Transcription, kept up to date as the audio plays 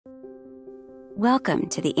Welcome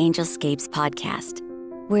to the Angelscapes podcast,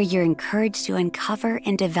 where you're encouraged to uncover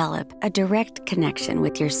and develop a direct connection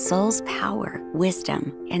with your soul's power,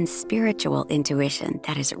 wisdom, and spiritual intuition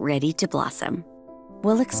that is ready to blossom.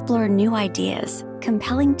 We'll explore new ideas,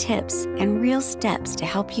 compelling tips, and real steps to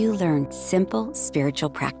help you learn simple spiritual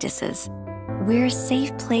practices. We're a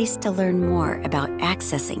safe place to learn more about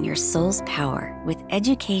accessing your soul's power with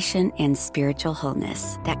education and spiritual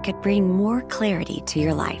wholeness that could bring more clarity to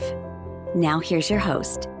your life. Now here's your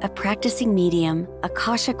host, a practicing medium,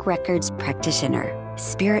 Akashic Records practitioner,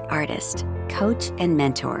 spirit artist, coach, and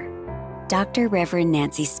mentor, Dr. Reverend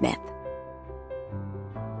Nancy Smith.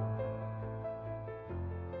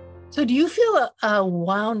 So do you feel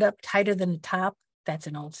wound up tighter than the top? That's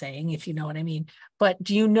an old saying, if you know what I mean. But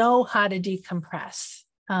do you know how to decompress?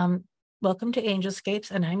 Welcome to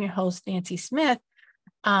Angelscapes, and I'm your host, Nancy Smith.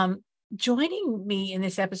 Joining me in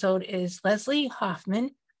this episode is Leslie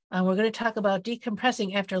Hoffman. We're going to talk about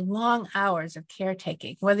decompressing after long hours of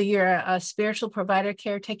caretaking, whether you're a spiritual provider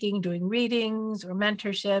caretaking, doing readings or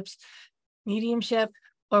mentorships, mediumship,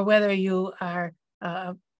 or whether you are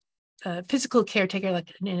a physical caretaker,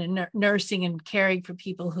 like in nursing and caring for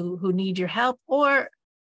people who need your help, or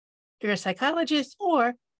you're a psychologist,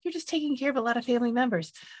 or you're just taking care of a lot of family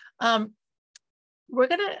members. We're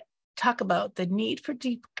going to talk about the need for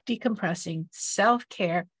decompressing,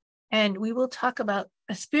 self-care, and we will talk about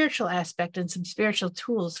a spiritual aspect and some spiritual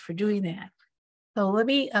tools for doing that. So let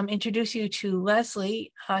me introduce you to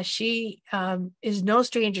Leslie. She is no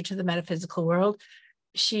stranger to the metaphysical world.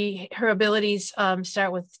 Her abilities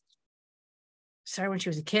start when she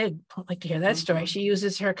was a kid. I'd like to hear that story. She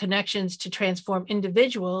uses her connections to transform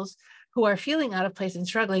individuals who are feeling out of place and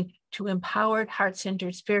struggling to empowered,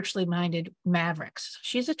 heart-centered, spiritually minded mavericks. So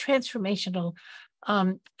she's a transformational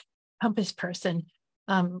compass person.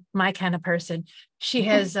 My kind of person. She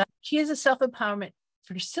is a self-empowerment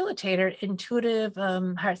facilitator, intuitive,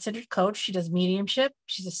 heart-centered coach. She does mediumship.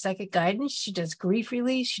 She's a psychic guidance. She does grief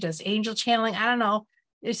release. She does angel channeling. I don't know.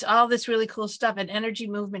 It's all this really cool stuff, and energy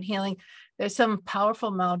movement healing. There's some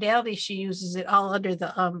powerful modalities. She uses it all under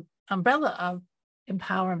the umbrella of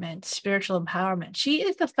empowerment, spiritual empowerment. She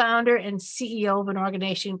is the founder and CEO of an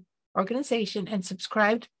organization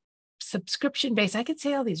and subscription-based. I could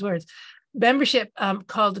say all these words. Membership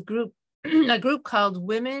called a group called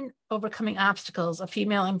Women Overcoming Obstacles, a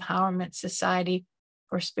female empowerment society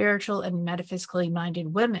for spiritual and metaphysically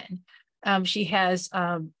minded women. She has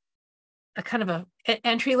a kind of an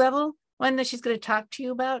entry level one that she's going to talk to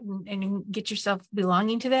you about, and get yourself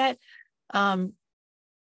belonging to that. And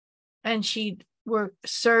she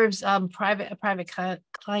serves private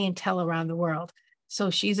clientele around the world. So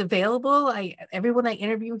she's available. Everyone I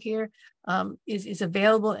interview here is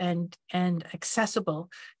available and accessible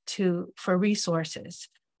for resources.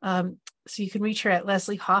 So you can reach her at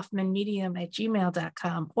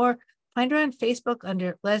lesliehoffmanmedium@gmail.com, or find her on Facebook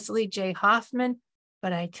under Leslie J. Hoffman.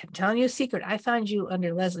 But I'm telling you a secret, I found you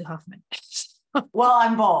under Leslie Hoffman. Well,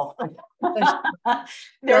 I'm both.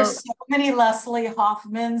 There's so many Leslie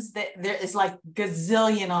Hoffmans that there is like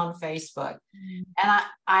gazillion on Facebook. And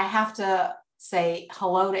I have to say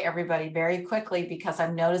hello to everybody very quickly, because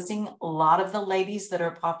I'm noticing a lot of the ladies that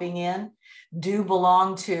are popping in do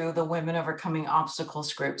belong to the Women Overcoming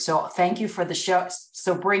Obstacles group. So thank you for the show.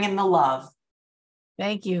 So bring in the love.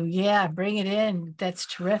 Thank you. Yeah, bring it in. That's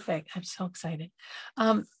terrific. I'm so excited.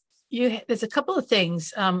 There's a couple of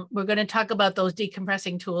things. We're going to talk about those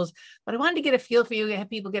decompressing tools, but I wanted to get a feel for you.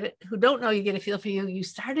 Have people who don't know you get a feel for you. You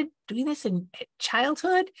started doing this in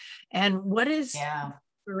childhood, and what is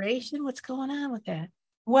inspiration? What's going on with that?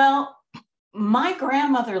 Well, my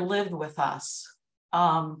grandmother lived with us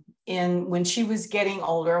when she was getting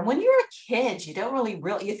older. And when you're a kid, you don't really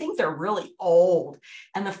you think they're really old.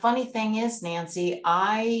 And the funny thing is, Nancy,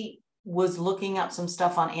 I was looking up some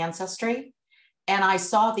stuff on Ancestry, and I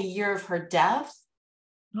saw the year of her death.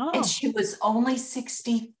 And she was only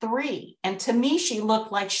 63. And to me, she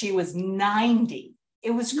looked like she was 90.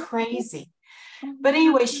 It was crazy. But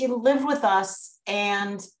anyway, she lived with us,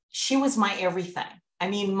 and she was my everything. I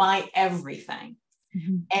mean, my everything.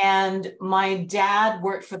 And my dad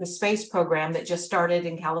worked for the space program that just started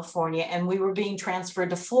in California, and we were being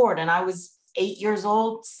transferred to Florida. And I was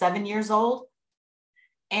 7 years old.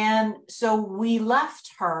 And so we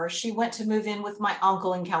left her. She went to move in with my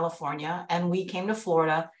uncle in California, and we came to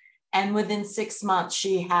Florida. And within 6 months,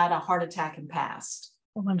 she had a heart attack and passed.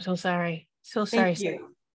 Oh, I'm so sorry. So sorry. Thank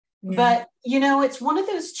you. Yeah. But, it's one of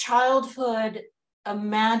those childhood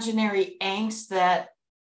imaginary angst that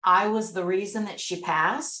I was the reason that she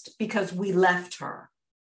passed, because we left her.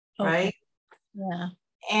 Okay. Right? Yeah.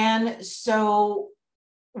 And so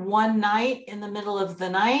one night in the middle of the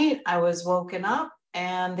night, I was woken up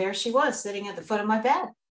and there she was sitting at the foot of my bed.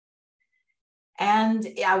 And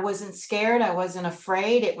I wasn't scared. I wasn't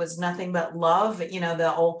afraid. It was nothing but love, you know,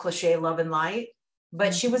 the old cliche, love and light.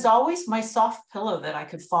 But she was always my soft pillow that I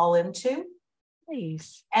could fall into.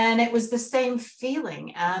 Nice. And it was the same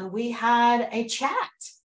feeling. And we had a chat.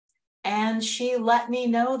 And she let me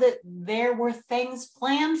know that there were things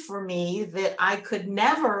planned for me that I could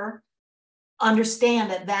never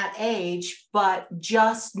understand at that age, but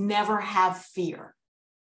just never have fear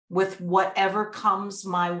with whatever comes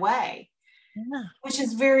my way. Yeah. Which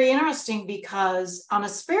is very interesting because on a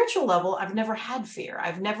spiritual level, I've never had fear.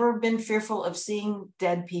 I've never been fearful of seeing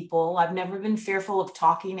dead people. I've never been fearful of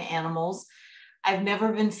talking to animals. I've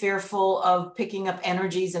never been fearful of picking up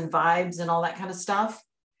energies and vibes and all that kind of stuff.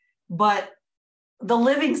 But the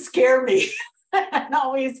living scare me. And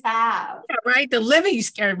always have. Yeah, right. The living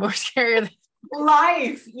scared, more scarier than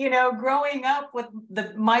Life, you know, growing up with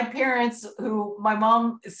my parents, who my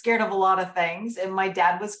mom is scared of a lot of things, and my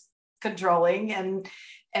dad was controlling, and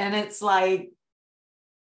it's like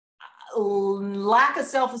lack of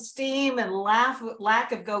self-esteem and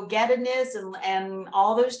lack of go-gettedness and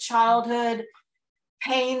all those childhood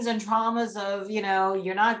pains and traumas of, you know,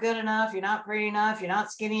 you're not good enough, you're not pretty enough, you're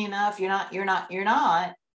not skinny enough, you're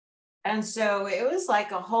not. And so it was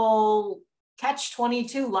like a whole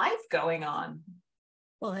catch-22 life going on.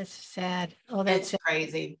 well, that's sad. Oh, that's It's sad.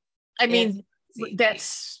 crazy. I mean, crazy.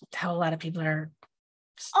 that's how a lot of people are.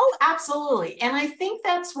 Oh, absolutely. And I think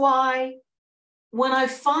that's why when I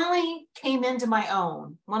finally came into my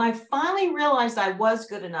own, when I finally realized I was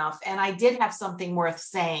good enough and I did have something worth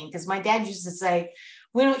saying, because my dad used to say,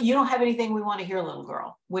 you don't have anything we want to hear, little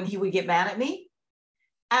girl, when he would get mad at me.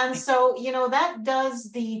 And so, you know, that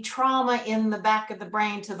does the trauma in the back of the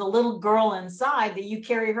brain to the little girl inside that you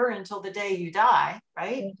carry her until the day you die,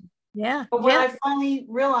 right? Yeah. But when I finally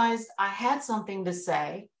realized I had something to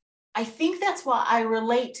say, I think that's why I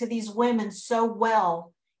relate to these women so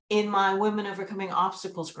well in my Women Overcoming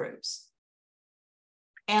Obstacles groups.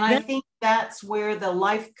 And I think that's where the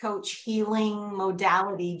life coach healing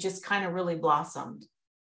modality just kind of really blossomed.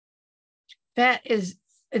 That is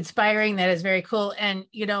inspiring. That is very cool. And,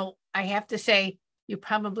 you know, I have to say, you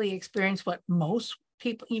probably experience what most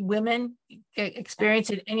people, women experience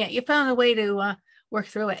it. And yet you found a way to work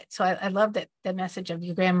through it. So I love that the message of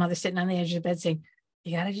your grandmother sitting on the edge of the bed saying,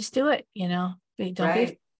 you got to just do it, you know, don't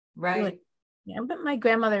be right. Yeah, but my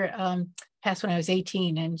grandmother passed when I was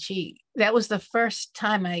 18, and that was the first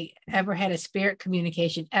time I ever had a spirit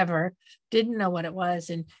communication ever. Didn't know what it was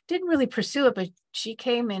and didn't really pursue it, but she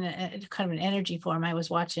came in a kind of an energy form. I was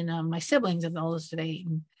watching my siblings, I'm the oldest of 8,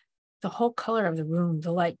 and the whole color of the room,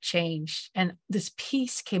 the light changed, and this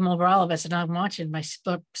peace came over all of us. And I'm watching my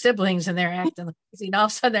siblings, and they're acting crazy, and all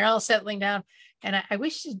of a sudden they're all settling down. And I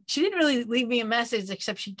wish she didn't really leave me a message,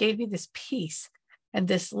 except she gave me this peace and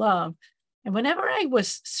this love. And whenever I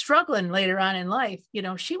was struggling later on in life, you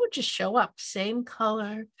know, she would just show up, same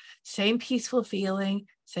color, same peaceful feeling,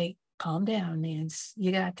 say, calm down, Nance,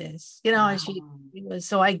 you got this. You know, and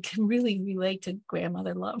so I can really relate to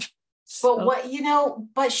grandmother love.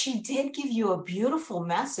 But she did give you a beautiful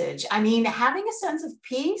message. I mean, having a sense of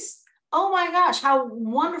peace, oh my gosh, how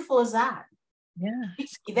wonderful is that? Yeah.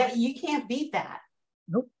 That you can't beat that.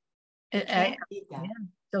 Nope. Can't beat that. Yeah.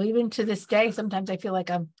 So even to this day, sometimes I feel like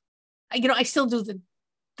I still do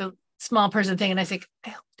the small person thing. And I think,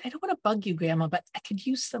 I don't want to bug you, Grandma, but I could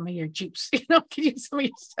use some of your juice. You know, could use some of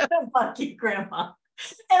your stuff. Bug you, Grandma.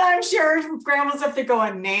 And I'm sure Grandma's up there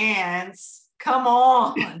going, Nance, come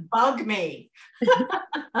on, bug me.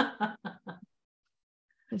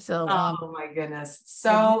 So, oh my goodness.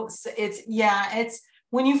 So it's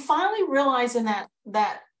when you finally realize in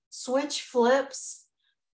that switch flips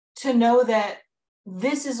to know that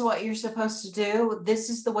this is what you're supposed to do. This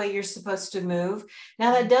is the way you're supposed to move.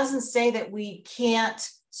 Now, that doesn't say that we can't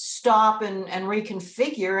stop and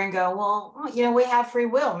reconfigure and go, well, you know, we have free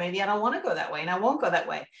will. Maybe I don't want to go that way and I won't go that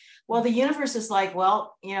way. Well, the universe is like,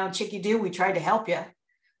 well, you know, Chicky do, we tried to help you,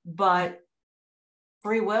 but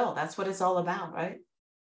free will, that's what it's all about, right?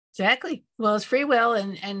 Exactly. Well, it's free will.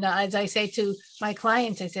 And as I say to my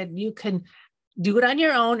clients, I said, you can do it on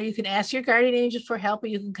your own, or you can ask your guardian angel for help, or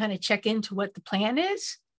you can kind of check into what the plan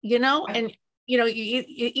is, you know, and, you know,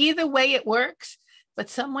 either way it works, but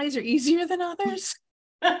some ways are easier than others.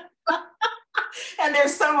 And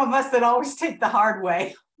there's some of us that always take the hard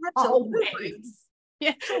way. Always.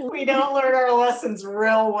 Yeah. We don't learn our lessons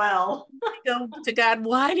real well. Go to God,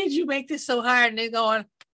 why did you make this so hard? And they're going,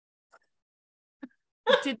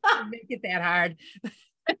 it didn't make it that hard.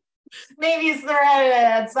 Maybe it's the red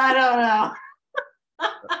heads. I don't know.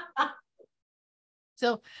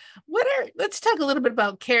 So let's talk a little bit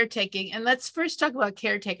about caretaking, and let's first talk about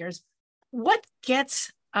caretakers. What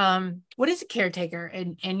is a caretaker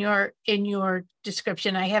in your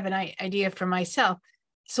description? I have an idea for myself.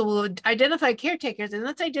 So we'll identify caretakers, and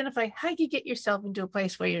let's identify how you get yourself into a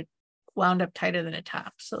place where you're wound up tighter than a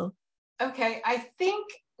top. So, okay, I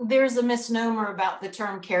think there's a misnomer about the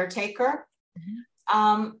term caretaker.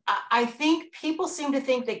 I think people seem to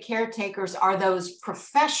think that caretakers are those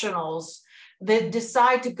professionals that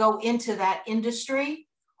decide to go into that industry,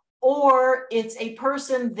 or it's a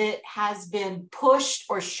person that has been pushed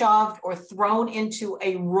or shoved or thrown into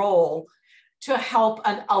a role to help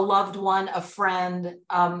a loved one, a friend,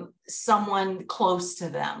 someone close to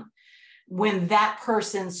them, when that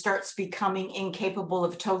person starts becoming incapable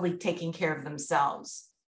of totally taking care of themselves.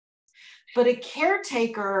 But a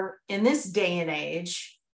caretaker in this day and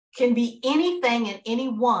age can be anything and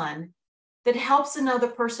anyone that helps another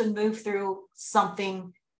person move through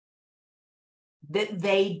something that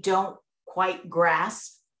they don't quite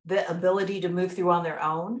grasp the ability to move through on their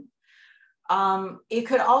own. It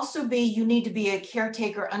could also be you need to be a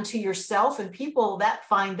caretaker unto yourself, and people that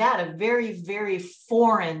find that a very, very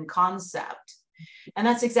foreign concept. And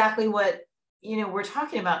that's exactly what we're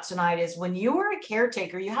talking about tonight, is when you are a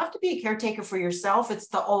caretaker, you have to be a caretaker for yourself. It's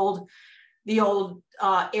the old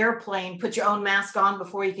airplane, put your own mask on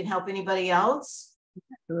before you can help anybody else.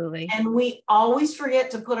 Absolutely. And we always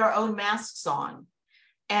forget to put our own masks on.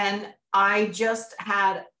 And I just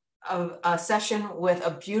had a session with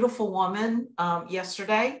a beautiful woman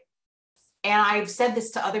yesterday. And I've said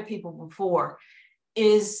this to other people before,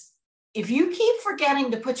 is if you keep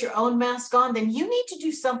forgetting to put your own mask on, then you need to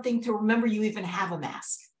do something to remember you even have a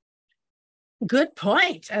mask. Good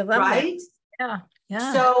point. I love right? that.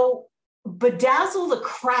 Yeah. So bedazzle the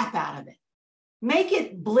crap out of it. Make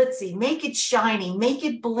it glitzy, make it shiny, make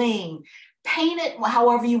it bling, paint it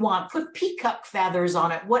however you want, put peacock feathers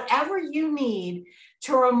on it, whatever you need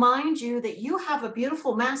to remind you that you have a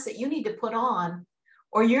beautiful mask that you need to put on,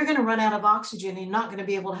 or you're going to run out of oxygen and you're not going to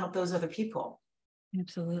be able to help those other people.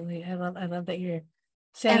 Absolutely. I love that you're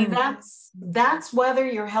saying. And that's whether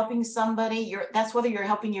you're helping somebody, that's whether you're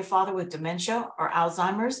helping your father with dementia or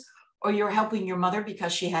Alzheimer's, or you're helping your mother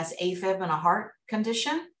because she has AFib and a heart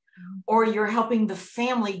condition, or you're helping the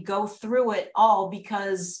family go through it all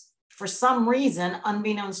because for some reason,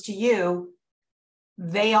 unbeknownst to you,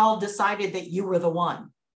 they all decided that you were the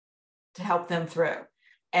one to help them through.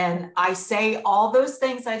 And I say all those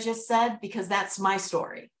things I just said because that's my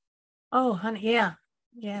story. Oh, honey, yeah.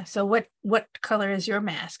 Yeah. So what color is your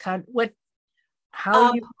mask? How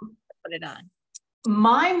you put it on?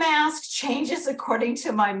 My mask changes according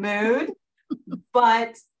to my mood,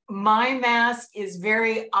 but my mask is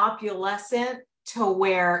very opalescent to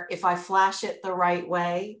where if I flash it the right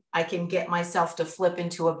way, I can get myself to flip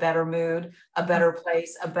into a better mood, a better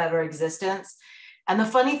place, a better existence. And the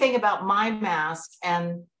funny thing about my mask,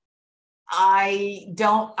 and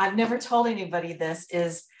I've never told anybody this,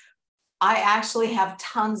 is I actually have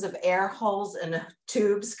tons of air holes and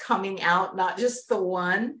tubes coming out, not just the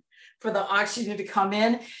one for the oxygen to come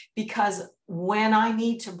in, because when I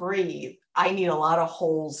need to breathe, I need a lot of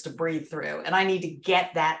holes to breathe through, and I need to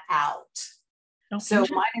get that out. Okay. So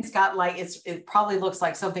mine has got it probably looks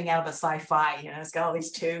like something out of a sci-fi, it's got all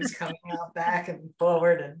these tubes coming out back and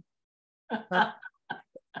forward. And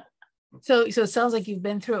so it sounds like you've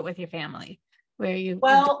been through it with your family, where you.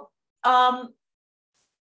 Well,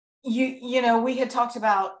 we had talked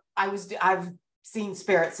about, I've seen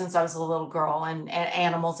spirits since I was a little girl, and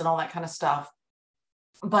animals and all that kind of stuff.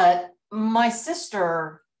 But my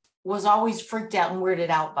sister was always freaked out and weirded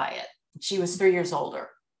out by it. She was 3 years older.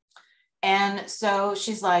 And so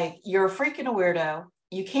she's like, you're a freak and a weirdo.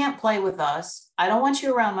 You can't play with us. I don't want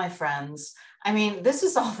you around my friends. I mean, this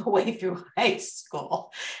is all the way through high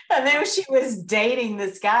school. And then she was dating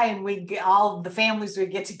this guy, and all the families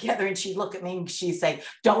would get together, and she'd look at me and she'd say,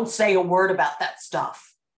 don't say a word about that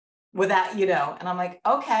stuff without, and I'm like,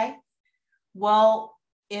 okay. Well,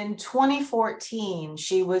 in 2014,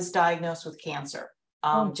 she was diagnosed with cancer.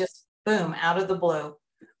 Just boom, out of the blue.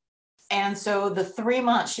 And so the 3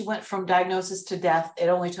 months she went from diagnosis to death, it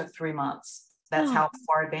only took 3 months. That's how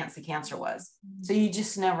far advanced the cancer was. So you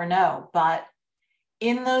just never know. But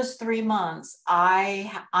in those 3 months,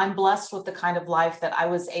 I'm blessed with the kind of life that I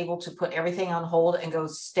was able to put everything on hold and go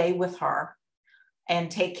stay with her and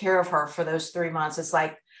take care of her for those 3 months. It's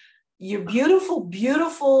like, you beautiful,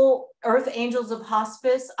 beautiful earth angels of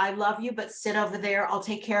hospice. I love you, but sit over there. I'll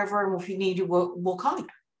take care of her. And if you need you, we'll call you,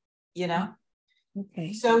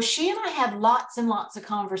 Okay. So she and I had lots and lots of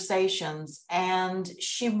conversations, and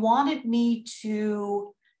she wanted me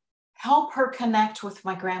to help her connect with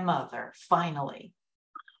my grandmother finally.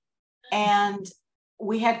 And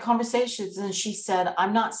we had conversations, and she said,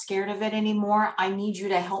 I'm not scared of it anymore. I need you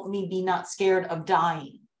to help me be not scared of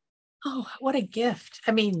dying. Oh, what a gift.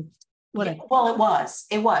 I mean, Well, it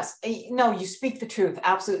was. No, you speak the truth,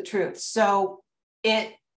 absolute truth. So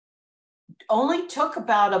it only took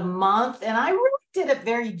about a month, and I really did it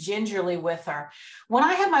very gingerly with her. When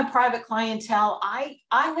I have my private clientele, I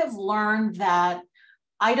have learned that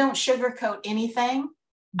I don't sugarcoat anything.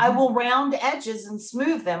 I will round edges and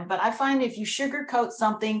smooth them, but I find if you sugarcoat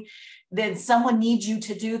something, then someone needs you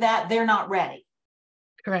to do that, they're not ready.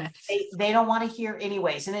 Correct. They don't want to hear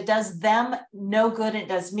anyways, and it does them no good, and it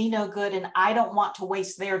does me no good, and I don't want to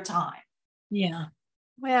waste their time. Yeah.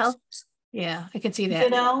 Well, yeah, I can see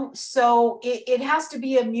that. So it has to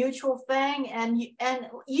be a mutual thing, and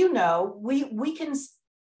we can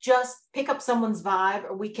just pick up someone's vibe,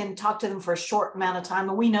 or we can talk to them for a short amount of time,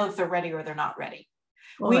 and we know if they're ready or they're not ready.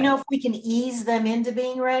 We know if we can ease them into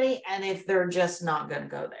being ready, and if they're just not going to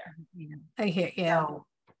go there. Yeah. I hear, yeah. So,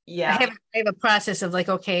 yeah. I have a process of like,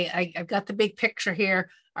 okay, I've got the big picture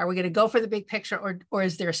here. Are we going to go for the big picture, or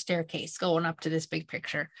is there a staircase going up to this big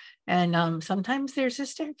picture? And sometimes there's a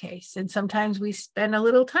staircase, and sometimes we spend a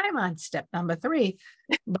little time on step number 3.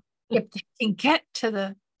 But if they can get to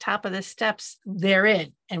the top of the steps, they're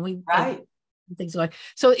in, and things going.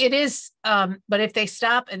 So it is, but if they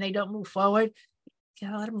stop and they don't move forward, you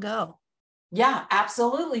gotta let them go. Yeah,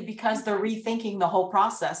 absolutely, because they're rethinking the whole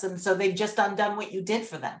process, and so they've just undone what you did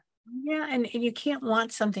for them. Yeah, and you can't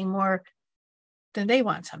want something more than they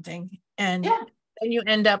want something, and then you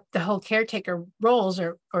end up the whole caretaker roles,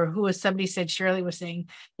 or who, as somebody said, Shirley was saying,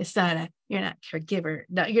 you're not caregiver.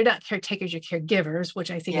 No, you're not caretakers, you're caregivers, which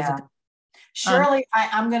I think is Shirley.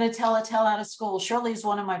 I'm going to tell a tale out of school. Shirley is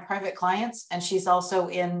one of my private clients, and she's also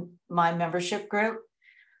in my membership group.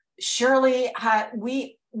 Shirley,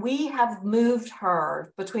 we have moved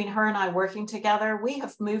her, between her and I working together, we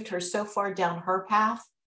have moved her so far down her path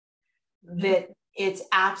that it's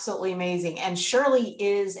absolutely amazing. And Shirley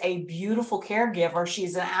is a beautiful caregiver.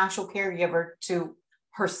 She's an actual caregiver to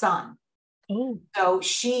her son. So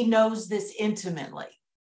she knows this intimately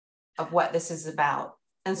of what this is about.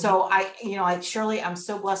 And so Shirley, I'm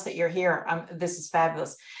so blessed that you're here. This is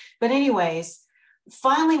fabulous. But anyways,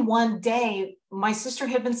 finally one day, my sister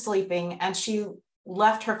had been sleeping, and she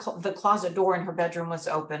left the closet door in her bedroom was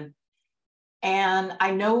open. And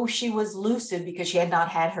I know she was lucid because she had not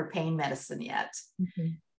had her pain medicine yet.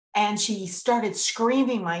 And she started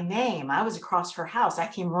screaming my name. I was across her house. I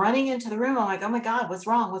came running into the room. I'm like, oh my God, what's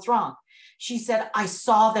wrong? What's wrong? She said, I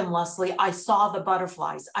saw them, Leslie. I saw the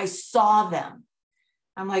butterflies. I saw them.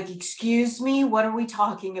 I'm like, excuse me, what are we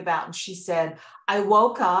talking about? And she said, I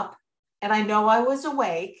woke up and I know I was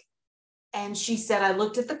awake. And she said, I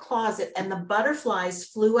looked at the closet, and the butterflies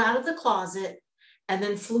flew out of the closet and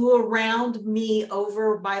then flew around me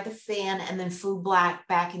over by the fan, and then flew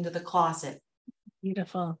back into the closet.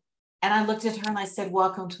 Beautiful. And I looked at her and I said,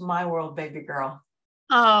 welcome to my world, baby girl.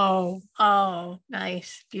 Oh,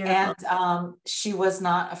 nice. Beautiful. And she was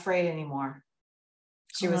not afraid anymore.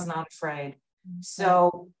 She was not afraid.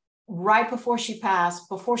 So right before she passed,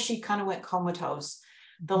 before she kind of went comatose,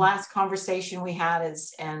 the last conversation we had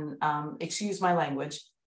excuse my language,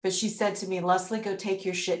 but she said to me, Leslie, go take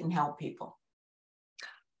your shit and help people.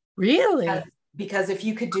 Really? Because if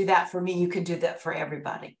you could do that for me, you could do that for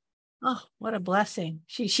everybody. Oh, what a blessing.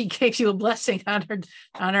 She gave you a blessing on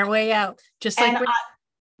her way out. Just like, and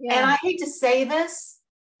I hate to say this,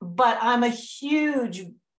 but I'm a huge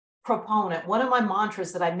proponent. One of my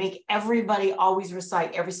mantras that I make everybody always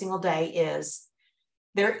recite every single day is,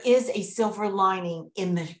 there is a silver lining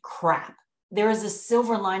in the crap. There is a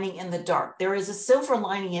silver lining in the dark. There is a silver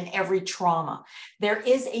lining in every trauma. There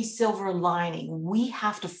is a silver lining. We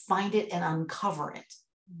have to find it and uncover it.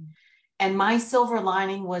 And my silver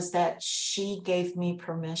lining was that she gave me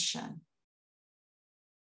permission.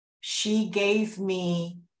 She gave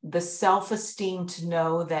me the self-esteem to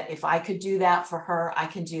know that if I could do that for her, I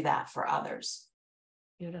can do that for others.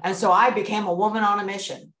 Beautiful. And so I became a woman on a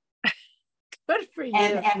mission. Good for you.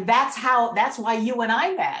 And that's why you and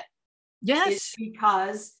I met. Yes. It's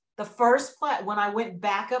because the first place, when I went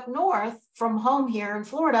back up north from home here in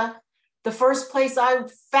Florida, the first place I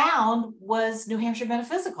found was New Hampshire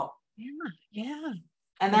Metaphysical. Yeah.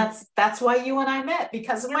 And that's why you and I met,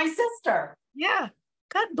 because of my sister. Yeah.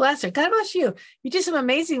 God bless her. God bless you. You do some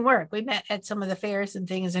amazing work. We met at some of the fairs and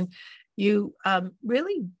things, and you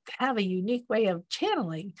really have a unique way of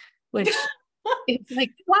channeling, which It's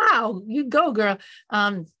like, wow, you go, girl.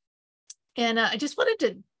 And I just wanted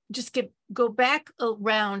to just go back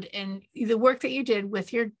around, and the work that you did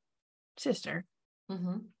with your sister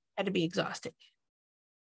had to be exhausting.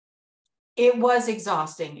 It was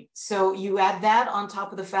exhausting. So you add that on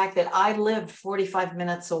top of the fact that I lived 45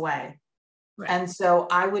 minutes away. Right. And so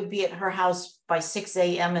I would be at her house by 6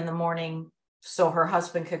 a.m. in the morning so her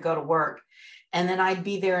husband could go to work. And then I'd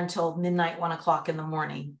be there until midnight, 1 o'clock in the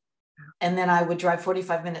morning. And then I would drive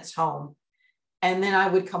 45 minutes home. And then I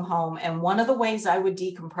would come home. And one of the ways I would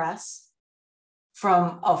decompress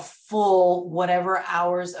from a full whatever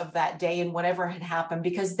hours of that day and whatever had happened,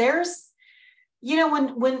 because there's, you know,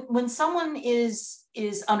 when someone is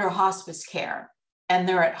under hospice care and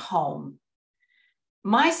they're at home,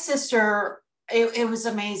 my sister, it was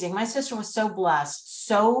amazing. My sister was so blessed.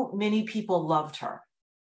 So many people loved her.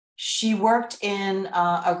 She worked in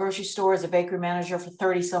a grocery store as a bakery manager for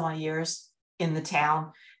 30 some odd years in the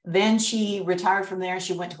town. Then she retired from there.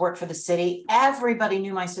 She went to work for the city. Everybody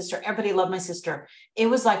knew my sister. Everybody loved my sister. It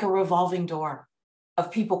was like a revolving door of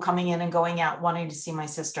people coming in and going out wanting to see my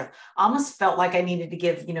sister. I almost felt like I needed to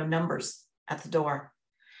give, you know, numbers at the door.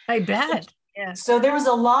 I bet. Yeah. So there was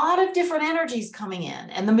a lot of different energies coming in,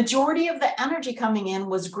 and the majority of the energy coming in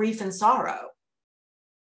was grief and sorrow,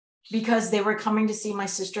 because they were coming to see my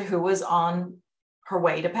sister who was on her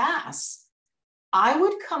way to pass. I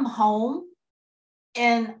would come home,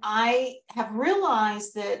 and I have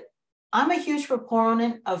realized that I'm a huge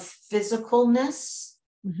proponent of physicalness,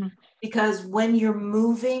 because when you're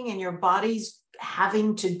moving and your body's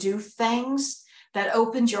having to do things, that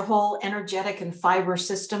opens your whole energetic and fiber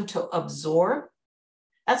system to absorb.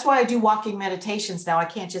 That's why I do walking meditations now. I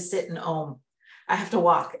can't just sit and om. I have to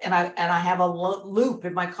walk, and I have a loop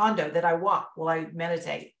in my condo that I walk while I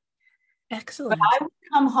meditate. Excellent. But I would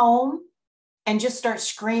come home and just start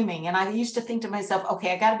screaming. And I used to think to myself,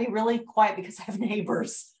 okay, I got to be really quiet because I have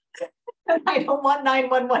neighbors. I don't want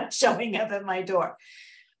 911 showing up at my door.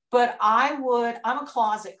 But I'm a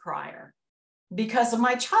closet crier because of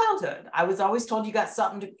my childhood. I was always told, you got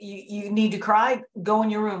something you need to cry, go in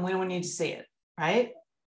your room. We don't need to see it, right?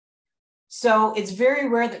 So it's very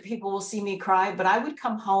rare that people will see me cry, but I would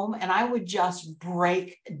come home and I would just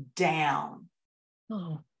break down.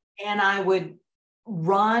 And I would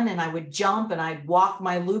run and I would jump and I'd walk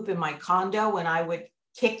my loop in my condo, and I would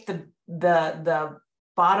kick the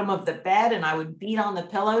bottom of the bed, and I would beat on the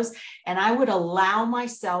pillows, and I would allow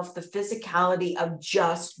myself the physicality of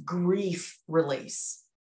just grief release.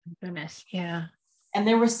 Goodness. Yeah. And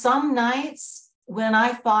there were some nights when I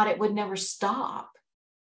thought it would never stop.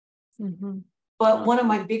 But one of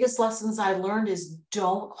my biggest lessons I learned is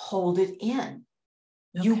don't hold it in.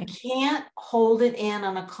 Okay. You can't hold it in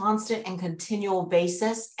on a constant and continual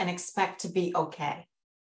basis and expect to be okay.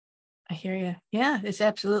 I hear you. Yeah, it's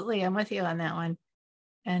absolutely. I'm with you on that one.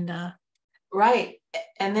 And right.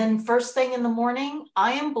 And then first thing in the morning,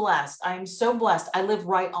 I am blessed. I am so blessed. I live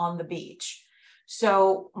right on the beach.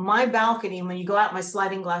 So my balcony, when you go out my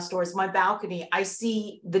sliding glass doors, my balcony, I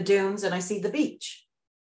see the dunes and I see the beach.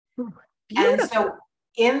 And so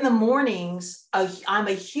in the mornings, I'm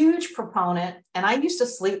a huge proponent, and I used to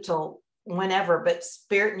sleep till whenever, but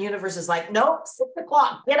Spirit and Universe is like, nope, 6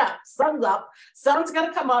 o'clock, get up, sun's up, sun's going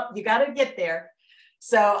to come up. You got to get there.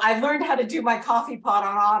 So I learned how to do my coffee pot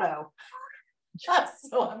on auto.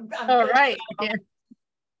 So I'm all right. Yeah.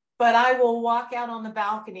 But I will walk out on the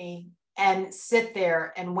balcony and sit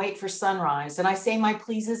there and wait for sunrise. And I say my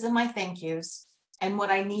pleases and my thank yous and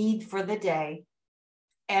what I need for the day.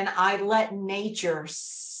 And I let nature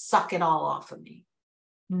suck it all off of me.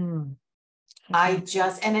 I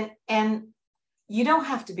just, and you don't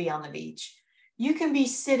have to be on the beach. You can be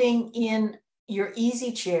sitting in your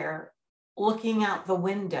easy chair, looking out the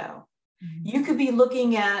window. You could be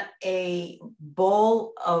looking at a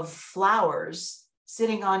bowl of flowers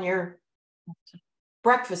sitting on your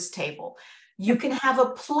breakfast table. You can have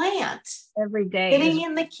a plant every day sitting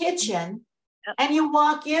in the kitchen. And you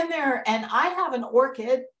walk in there, and I have an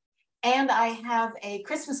orchid and I have a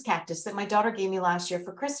Christmas cactus that my daughter gave me last year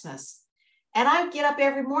for Christmas. And I get up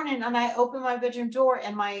every morning and I open my bedroom door,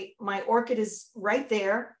 and my orchid is right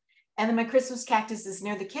there. And then my Christmas cactus is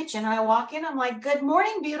near the kitchen. And I walk in, I'm like, good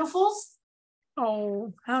morning, beautifuls.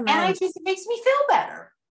 Oh, how nice. And it makes me feel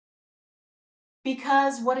better.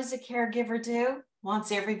 Because what does a caregiver do?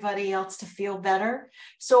 Wants everybody else to feel better.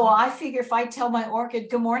 So I figure if I tell my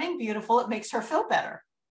orchid, good morning, beautiful, it makes her feel better.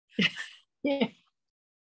 Yeah.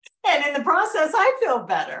 And in the process, I feel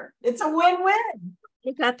better. It's a win-win.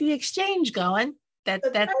 You got the exchange going. That's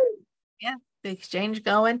right. Yeah, the exchange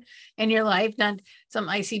going in your life. Not some,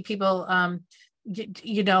 I see people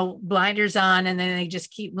blinders on, and then they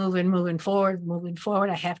just keep moving forward.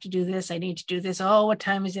 I have to do this. I need to do this. Oh, what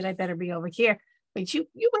time is it? I better be over here. But you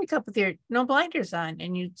wake up with your no blinders on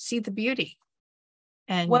and you see the beauty.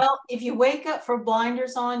 And well, if you wake up for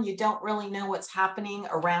blinders on, you don't really know what's happening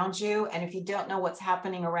around you. And if you don't know what's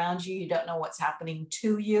happening around you, you don't know what's happening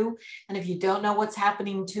to you. And if you don't know what's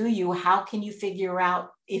happening to you, how can you figure out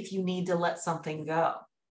if you need to let something go?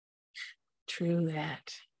 True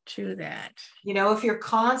that. If you're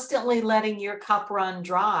constantly letting your cup run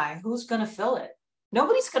dry, who's going to fill it?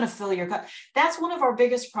 Nobody's going to fill your cup. That's one of our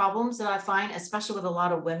biggest problems that I find, especially with a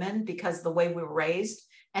lot of women, because the way we were raised,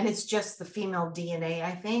 and it's just the female DNA,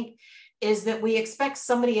 I think, is that we expect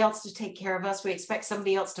somebody else to take care of us. We expect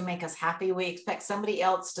somebody else to make us happy. We expect somebody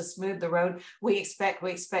else to smooth the road. We expect.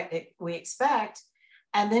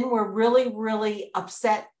 And then we're really, really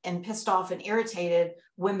upset and pissed off and irritated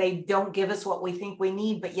when they don't give us what we think we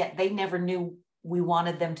need, but yet they never knew we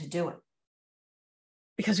wanted them to do it.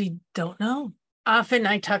 Because we don't know. Often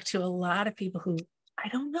I talk to a lot of people who, I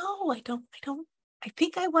don't know. I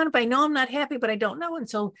think I want it, but I know I'm not happy, but I don't know. And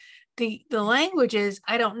so the language is,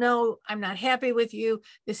 I don't know, I'm not happy with you.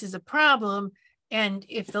 This is a problem. And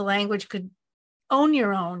if the language could own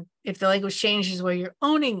your own, if the language changes where you're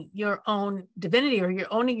owning your own divinity, or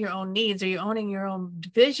you're owning your own needs, or you're owning your own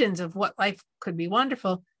visions of what life could be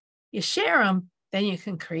wonderful, you share them, then you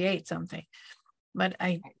can create something. But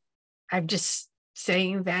I'm just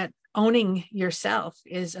saying that owning yourself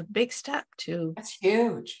is a big step to. That's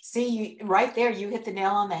huge. See, right there, you hit the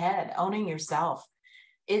nail on the head. Owning yourself.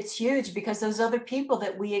 It's huge, because those other people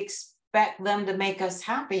that we expect them to make us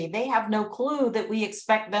happy, they have no clue that we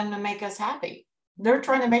expect them to make us happy. They're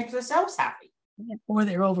trying to make themselves happy. Or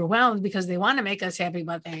they're overwhelmed because they want to make us happy,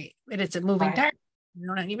 but it's a moving target.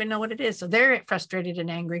 You don't even know what it is. So they're frustrated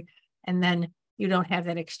and angry. And then you don't have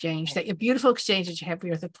that exchange, that beautiful exchange that you have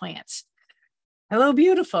with the plants. Hello,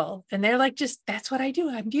 beautiful. And they're like, just, that's what I do.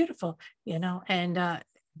 I'm beautiful, and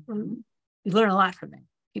you learn a lot from them.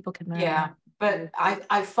 People can learn. Yeah. But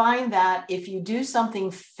I find that if you do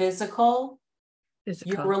something physical,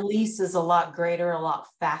 your release is a lot greater, a lot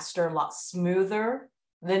faster, a lot smoother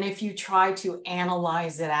than if you try to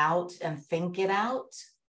analyze it out and think it out.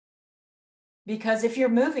 Because if you're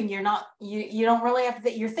moving, you don't really have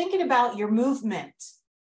to, you're thinking about your movement.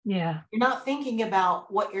 Yeah. You're not thinking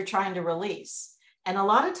about what you're trying to release. And a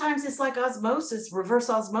lot of times it's like osmosis, reverse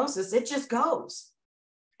osmosis. It just goes.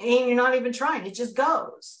 And you're not even trying. It just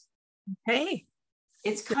goes. Hey.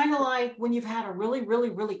 It's kind of like when you've had a really,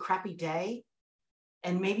 really, really crappy day,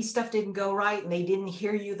 and maybe stuff didn't go right, and they didn't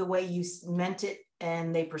hear you the way you meant it,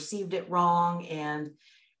 and they perceived it wrong, and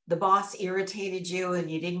the boss irritated you, and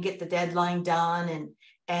you didn't get the deadline done,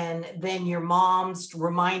 and then your mom's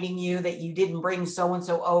reminding you that you didn't bring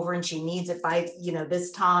so-and-so over, and she needs it by, this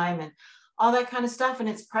time, and all that kind of stuff. And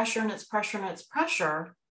it's pressure, and it's pressure, and it's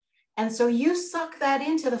pressure. And so you suck that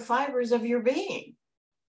into the fibers of your being.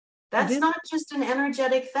 That's not just an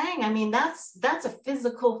energetic thing. I mean, that's a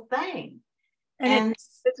physical thing. And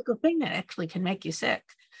it's a physical thing that actually can make you sick.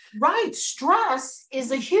 Right. Stress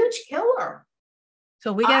is a huge killer.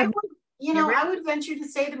 So I would venture to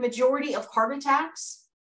say the majority of heart attacks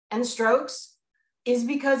and strokes is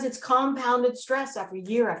because it's compounded stress after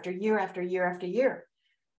year after year after year after year.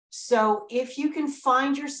 So if you can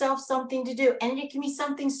find yourself something to do, and it can be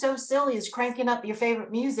something so silly as cranking up your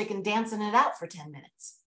favorite music and dancing it out for 10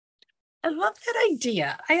 minutes. I love that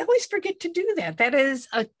idea. I always forget to do that. That is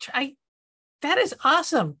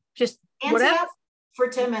awesome. Just dance it out for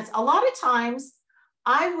 10 minutes. A lot of times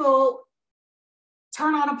I will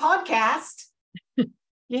turn on a podcast.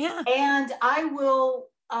 Yeah. And I will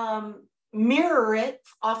mirror it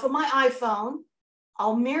off of my iPhone.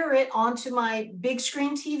 I'll mirror it onto my big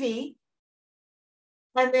screen TV.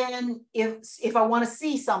 And then if I want to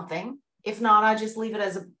see something, if not, I just leave it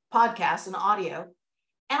as a podcast, an audio.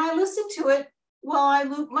 And I listen to it while I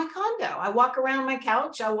loop my condo. I walk around my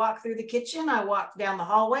couch. I walk through the kitchen. I walk down the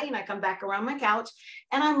hallway, and I come back around my couch,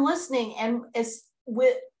 and I'm listening. And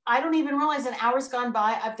I don't even realize an hour's gone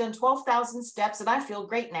by. I've done 12,000 steps, and I feel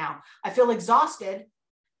great now. I feel exhausted,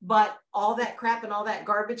 but all that crap and all that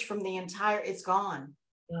garbage from it's gone.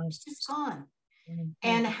 It's just gone. Mm-hmm.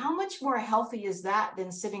 And how much more healthy is that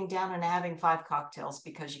than sitting down and having 5 cocktails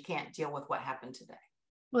because you can't deal with what happened today?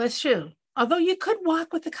 Well, that's true. Although you could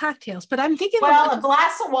walk with the cocktails, but I'm thinking. Well, a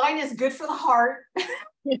glass of wine is good for the heart.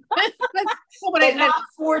 but not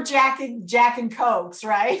 4 Jack and Cokes,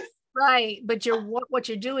 right? Right. But what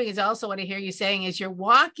you're doing is also, what I hear you saying is you're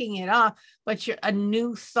walking it off, but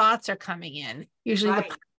new thoughts are coming in. Usually the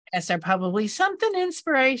podcasts are probably something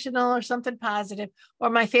inspirational or something positive. Or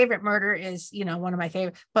my favorite murder is, one of my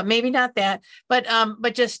favorite, but maybe not that. But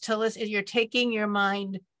just to listen, you're taking your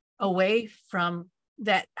mind away from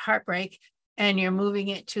that heartbreak and you're moving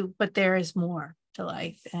it to, but there is more to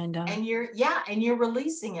life. And you're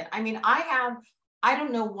releasing it. I mean, I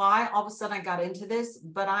don't know why all of a sudden I got into this,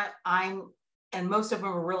 but and most of them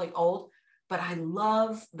are really old, but I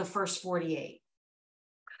love the first 48.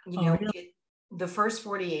 Really? The first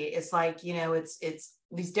 48 is like, it's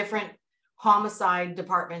these different homicide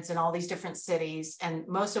departments in all these different cities. And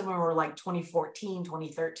most of them were like 2014,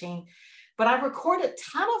 2013, but I record a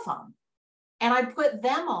ton of them and I put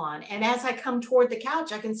them on. And as I come toward the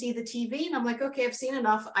couch, I can see the TV and I'm like, okay, I've seen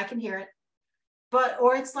enough. I can hear it.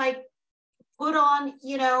 Or it's like, put on,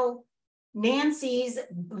 Nancy's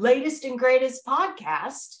latest and greatest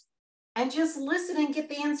podcast and just listen and get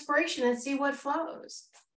the inspiration and see what flows.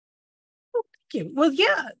 Well,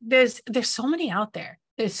 yeah, there's so many out there.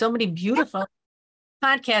 There's so many beautiful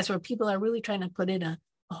podcasts where people are really trying to put in a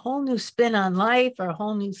whole new spin on life or a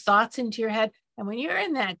whole new thoughts into your head. And when you're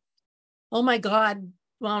in that, oh my God,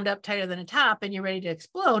 wound up tighter than a top and you're ready to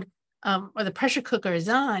explode, or the pressure cooker is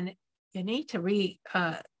on, you need to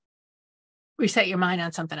reset your mind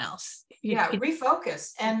on something else.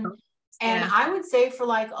 Refocus. And I would say for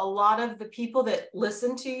like a lot of the people that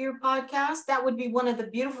listen to your podcast, that would be one of the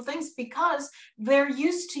beautiful things because they're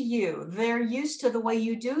used to you. They're used to the way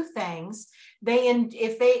you do things.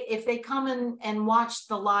 If they come and watch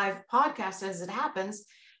the live podcast as it happens,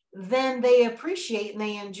 then they appreciate and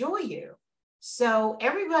they enjoy you. So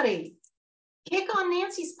everybody, kick on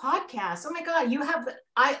Nancy's podcast. Oh my God,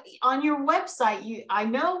 on your website, I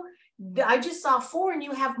know I just saw 4 and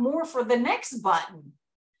you have more for the next button.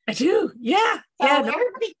 I do. Yeah. So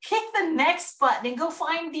everybody pick the next button and go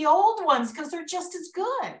find the old ones because they're just as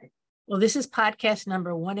good. Well, this is podcast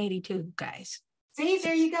number 182, guys. See,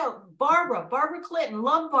 there you go. Barbara Clinton.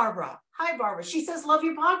 Love Barbara. Hi, Barbara. She says, love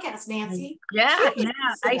your podcast, Nancy. Yeah.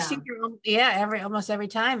 I see her almost every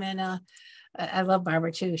time. And I love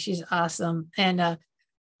Barbara too. She's awesome. And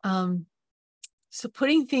so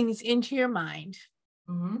putting things into your mind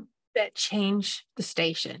that change the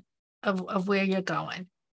station of where you're going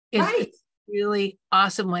is a really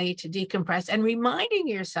awesome way to decompress and reminding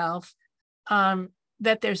yourself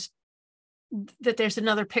that there's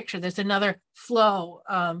another picture, there's another flow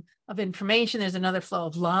of information, there's another flow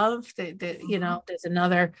of love, there's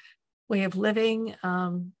another way of living,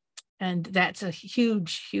 and that's a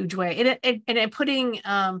huge way. And putting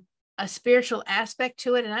a spiritual aspect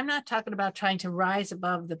to it, and I'm not talking about trying to rise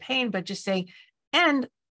above the pain, but just saying, and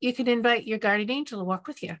you can invite your guardian angel to walk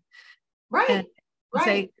with you. Right.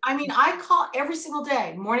 Say, I mean, I call every single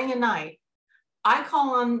day, morning and night. I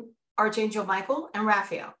call on Archangel Michael and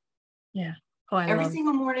Raphael. Yeah. Every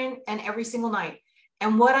single morning and every single night.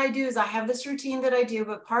 And what I do is I have this routine that I do,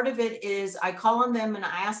 but part of it is I call on them and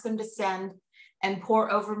I ask them to send and pour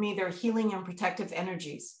over me their healing and protective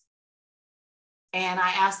energies. And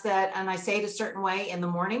I ask that, and I say it a certain way in the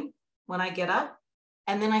morning when I get up.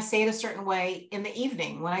 And then I say it a certain way in the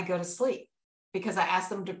evening when I go to sleep, because I ask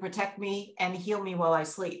them to protect me and heal me while I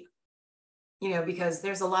sleep. Because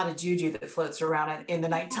there's a lot of juju that floats around in the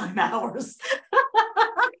nighttime hours.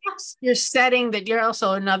 You're setting that. You're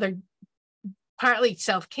also another partly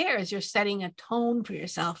self-care is you're setting a tone for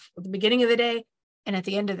yourself at the beginning of the day and at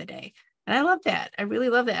the end of the day. And I love that. I really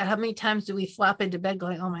love that. How many times do we flop into bed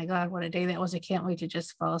going, oh my God, what a day that was. I can't wait to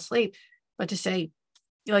just fall asleep. But to say,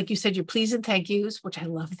 like you said, your please and thank yous, which I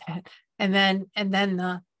love that. And then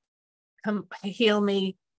come heal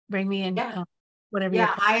me, bring me in, whatever.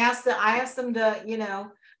 Yeah, I asked them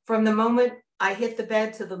to, from the moment I hit the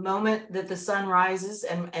bed to the moment that the sun rises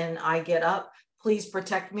and I get up, please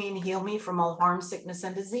protect me and heal me from all harm, sickness,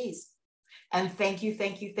 and disease. And thank you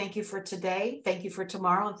for today. Thank you for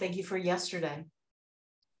tomorrow. And thank you for yesterday.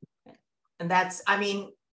 And that's,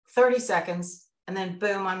 30 seconds and then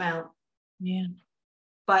boom, I'm out. Yeah.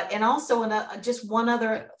 And also just one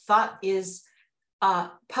other thought is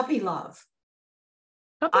puppy love.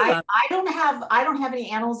 I don't have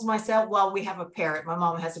any animals myself. Well, we have a parrot. My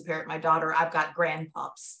mom has a parrot. My daughter, I've got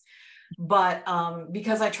grandpups. But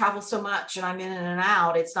because I travel so much and I'm in and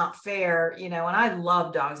out, it's not fair, and I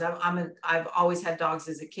love dogs. I've always had dogs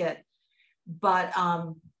as a kid. But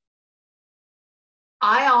I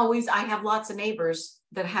have lots of neighbors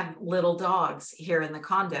that have little dogs here in the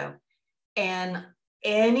condo. And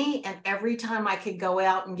any and every time I could go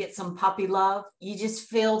out and get some puppy love, you just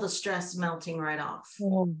feel the stress melting right off.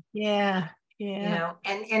 Oh, yeah.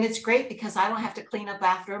 And it's great because I don't have to clean up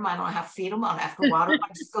after them. I don't have to feed them. I don't have to water them. I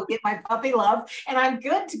just go get my puppy love and I'm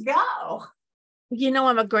good to go.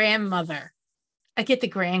 I'm a grandmother. I get the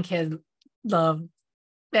grandkid love.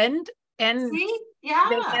 And See? Yeah.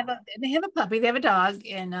 they have a puppy, they have a dog,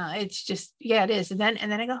 and it's just, yeah, it is. And then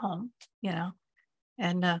I go home,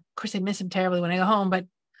 and of course I miss him terribly when I go home, but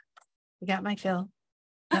I got my fill.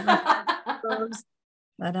 Got my loves.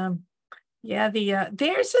 But yeah,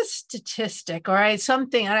 there's a statistic, or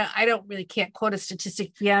something, I don't really can't quote a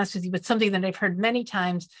statistic to be honest with you, but something that I've heard many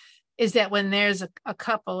times is that when there's a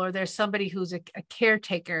couple, or there's somebody who's a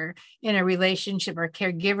caretaker in a relationship, or a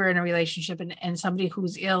caregiver in a relationship, and somebody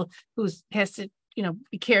who's ill, who has to,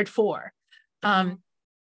 be cared for, the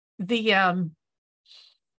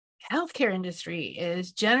healthcare industry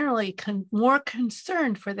is generally more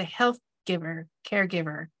concerned for the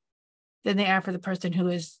caregiver than they are for the person who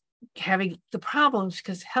is having the problems,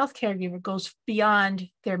 because health caregiver goes beyond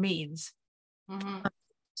their means.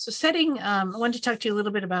 So I wanted to talk to you a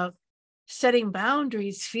little bit about setting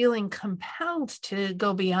boundaries, feeling compelled to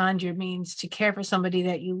go beyond your means to care for somebody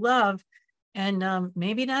that you love, and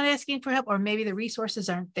maybe not asking for help, or maybe the resources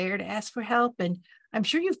aren't there to ask for help. And I'm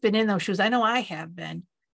sure you've been in those shoes. I know I have been.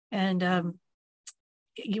 And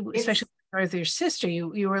you, especially with your sister,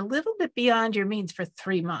 you were a little bit beyond your means for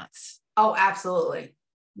 3 months. Oh, absolutely.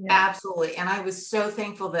 Yeah. Absolutely. And I was so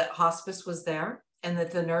thankful that hospice was there and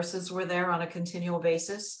that the nurses were there on a continual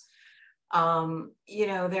basis.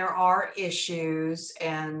 There are issues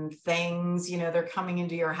and things, they're coming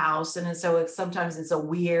into your house. And so sometimes it's a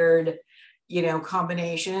weird,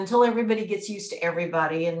 combination until everybody gets used to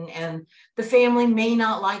everybody. And the family may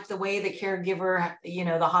not like the way the caregiver,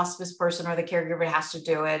 the hospice person or the caregiver has to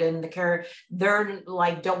do it. And they're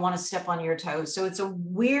like, don't want to step on your toes. So it's a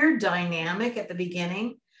weird dynamic at the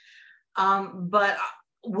beginning. But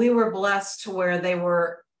we were blessed to where they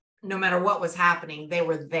were, no matter what was happening, they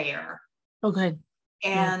were there. Okay.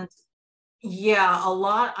 And yeah, a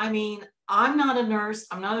lot. I mean, I'm not a nurse.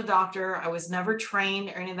 I'm not a doctor. I was never trained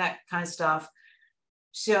or any of that kind of stuff.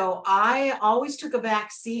 So I always took a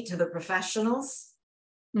back seat to the professionals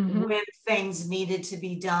when things needed to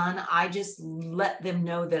be done. I just let them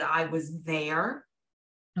know that I was there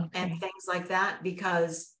and things like that,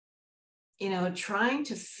 because, trying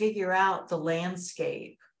to figure out the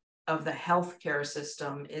landscape of the healthcare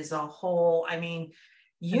system is a whole, like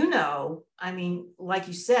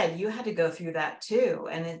you said, you had to go through that too.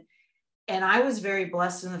 And I was very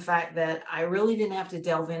blessed in the fact that I really didn't have to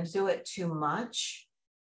delve into it too much.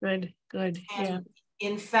 Good. And yeah.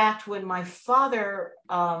 In fact, when my father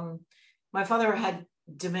had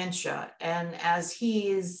dementia, and as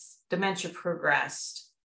his dementia progressed,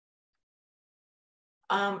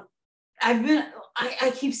 I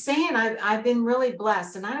keep saying I've been really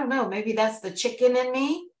blessed, and I don't know, maybe that's the chicken in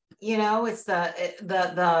me. It's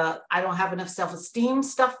the I don't have enough self-esteem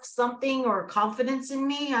something, or confidence in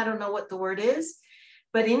me. I don't know what the word is,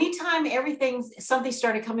 but anytime something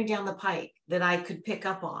started coming down the pike that I could pick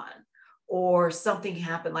up on, or something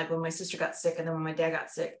happened, like when my sister got sick and then when my dad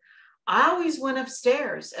got sick, I always went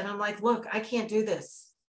upstairs and I'm like, look, I can't do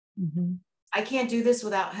this. I can't do this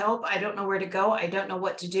without help. I don't know where to go. I don't know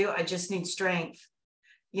what to do. I just need strength.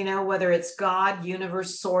 Whether it's God,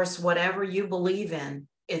 universe, source, whatever you believe in.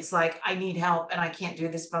 It's like, I need help and I can't do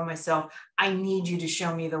this by myself. I need you to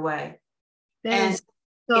show me the way. And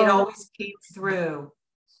it always came through.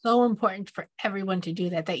 So important for everyone to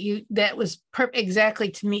do that. That was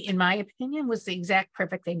exactly, to me, in my opinion, was the exact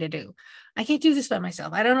perfect thing to do. I can't do this by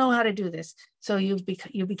myself. I don't know how to do this. So you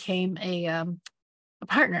became a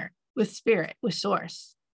partner with spirit, with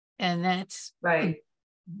source. And that's right.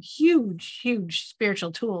 A huge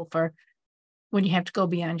spiritual tool for when you have to go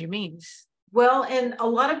beyond your means. Well, and a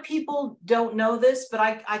lot of people don't know this, but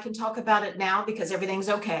I can talk about it now because everything's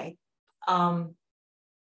okay.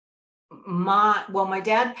 My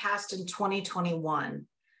dad passed in 2021.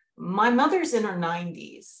 My mother's in her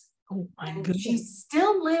 90s. Oh my and goodness. She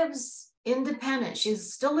still lives independent. She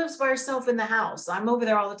still lives by herself in the house. I'm over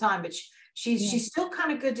there all the time, but she's still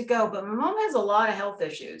kind of good to go. But my mom has a lot of health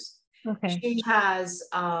issues. Okay. She has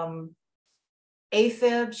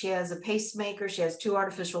AFib, she has a pacemaker, she has 2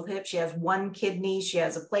 artificial hips, she has 1 kidney, she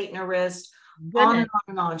has a plate in her wrist, on and on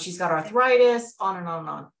and on. She's got arthritis, on and on and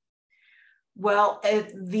on. Well,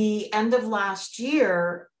 at the end of last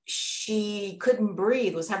year, she couldn't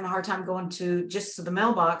breathe, was having a hard time going to the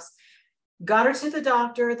mailbox. Got her to the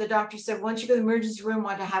doctor. The doctor said, once you go to the emergency room,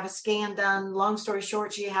 want to have a scan done. Long story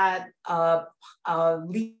short, she had a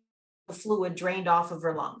leak of fluid drained off of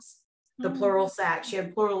her lungs, the pleural sac. She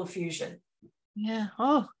had pleural effusion. Yeah.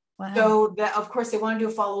 Oh, wow. So of course, they wanted to do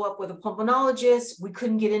a follow-up with a pulmonologist. We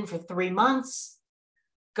couldn't get in for 3 months.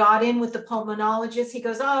 got in with the pulmonologist. He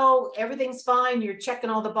goes, oh, everything's fine. You're checking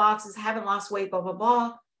all the boxes, haven't lost weight, blah, blah,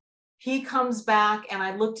 blah. He comes back and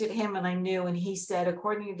I looked at him and I knew, and he said,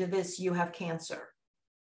 according to this, you have cancer.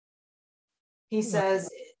 He says,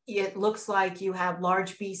 it looks like you have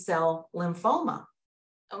large B-cell lymphoma.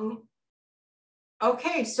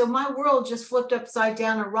 Okay, so my world just flipped upside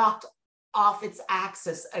down and rocked off its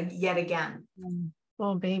axis yet again.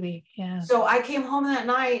 Oh, baby. Yeah. So I came home that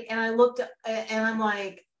night and I looked and I'm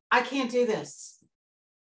like, I can't do this.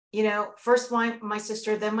 You know, first my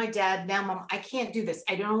sister, then my dad, now mom, I can't do this.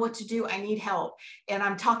 I don't know what to do. I need help. And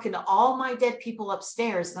I'm talking to all my dead people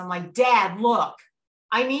upstairs. And I'm like, Dad, look,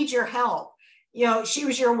 I need your help. You know, she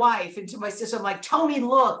was your wife. And to my sister, I'm like, Tony,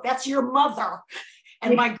 look, that's your mother.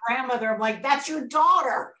 And my grandmother, I'm like, that's your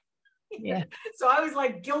daughter. Yeah. So I was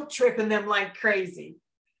like guilt tripping them like crazy.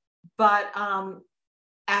 But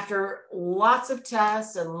after lots of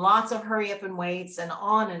tests and lots of hurry up and waits and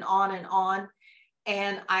on and on and on,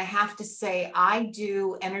 and I have to say, I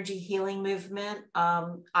do energy healing movement.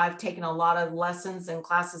 I've taken a lot of lessons and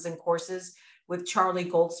classes and courses with Charlie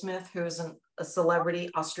Goldsmith, who is a celebrity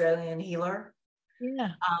Australian healer.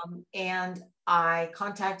 Yeah. And I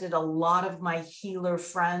contacted a lot of my healer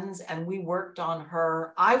friends and we worked on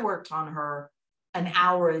her. I worked on her an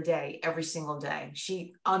hour a day, every single day.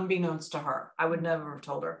 She, unbeknownst to her, I would never have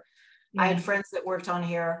told her. Yeah. I had friends that worked on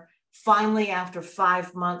here. Finally, after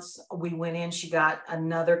 5 months, we went in, she got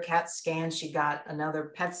another CAT scan. She got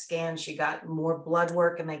another PET scan. She got more blood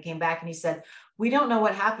work and they came back and he said, we don't know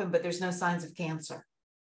what happened, but there's no signs of cancer.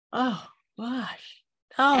 Oh, gosh.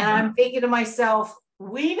 Oh, and I'm thinking to myself,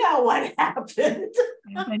 we know what happened.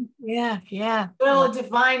 yeah, yeah. Well,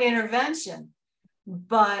 divine intervention.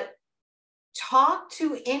 But talk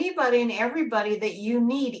to anybody and everybody that you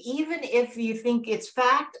need, even if you think it's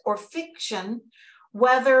fact or fiction,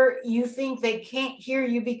 whether you think they can't hear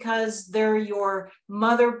you because they're your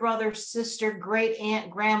mother, brother, sister, great aunt,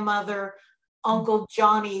 grandmother, Uncle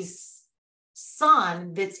Johnny's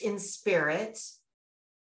son that's in spirit.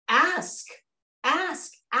 Ask.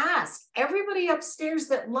 Everybody upstairs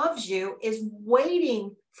that loves you is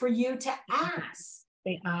waiting for you to ask.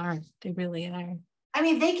 They are. They really are. I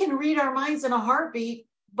mean, they can read our minds in a heartbeat,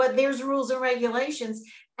 but there's rules and regulations.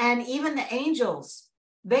 And even the angels,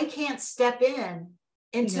 they can't step in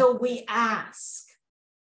until we ask.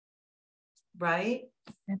 Right?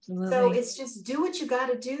 Absolutely. So it's just do what you got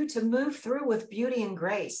to do to move through with beauty and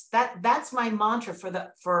grace. That's my mantra for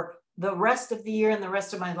the rest of the year and the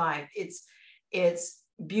rest of my life. It's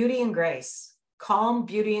beauty and grace, calm,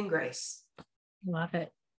 beauty and grace. Love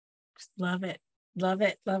it. Love it. Love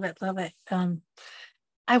it. Love it. Love it.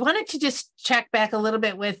 I wanted to just check back a little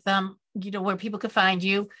bit with, where people could find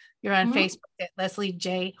you. You're on Facebook at Leslie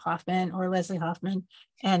J. Hoffman or Leslie Hoffman.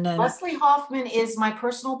 And then Leslie Hoffman is my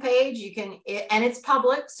personal page. You can, and it's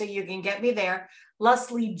public, so you can get me there.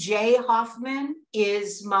 Leslie J. Hoffman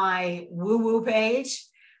is my woo-woo page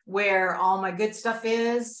where all my good stuff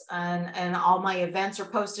is and all my events are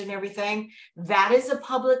posted and everything. That is a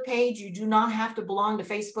public page. You do not have to belong to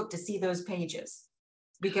Facebook to see those pages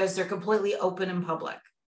because they're completely open and public.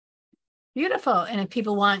 Beautiful. And if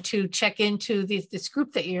people want to check into this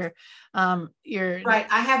group that you're right.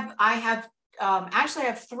 Actually I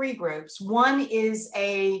have 3 groups. One is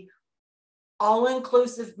a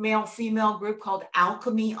all-inclusive male-female group called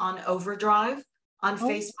Alchemy on Overdrive on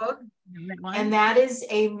Facebook. And that is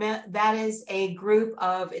a group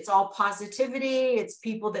of, it's all positivity. It's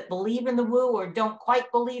people that believe in the woo or don't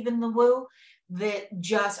quite believe in the woo, that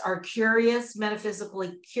just are curious,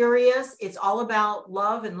 metaphysically curious. It's all about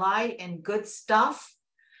love and light and good stuff.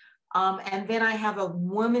 And then I have a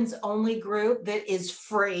women's only group that is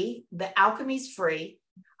free. The Alchemy's free.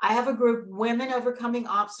 I have a group, Women Overcoming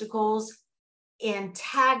Obstacles, in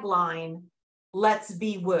tagline, Let's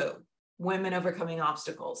Be Woo, Women Overcoming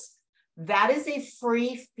Obstacles. That is a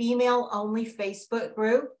free female-only Facebook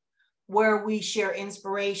group where we share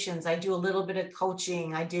inspirations. I do a little bit of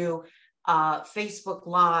coaching. I do Facebook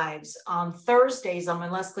Lives. On Thursdays, I'm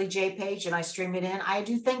on Leslie J page and I stream it in. I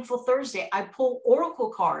do Thankful Thursday. I pull oracle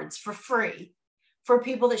cards for free for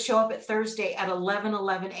people that show up at Thursday at 11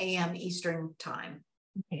 a.m. Eastern time.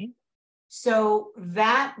 Okay. So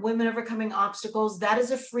that Women Overcoming Obstacles, that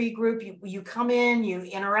is a free group. You come in, you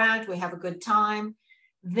interact, we have a good time.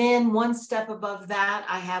 Then one step above that,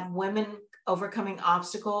 I have Women Overcoming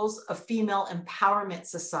Obstacles, a female empowerment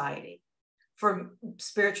society for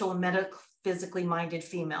spiritual and metaphysically minded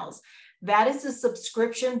females. That is a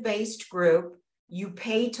subscription-based group. You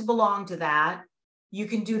pay to belong to that. You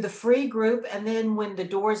can do the free group, and then when the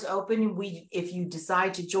doors open, if you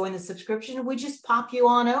decide to join the subscription, we just pop you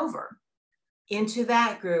on over. into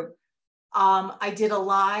that group. I did a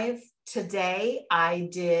live today. I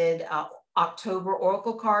did October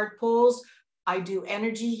Oracle card pulls. I do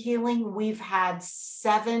energy healing. We've had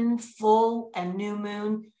 7 full and new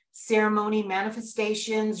moon ceremony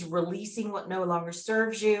manifestations, releasing what no longer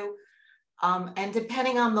serves you. And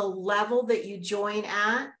depending on the level that you join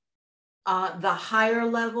at, the higher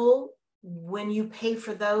level, when you pay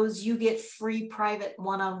for those, you get free private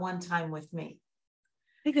one-on-one time with me.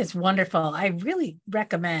 I think it's wonderful. I really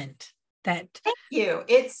recommend that. Thank you.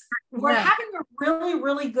 We're having a really,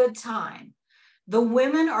 really good time. The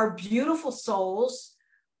women are beautiful souls.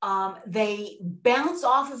 They bounce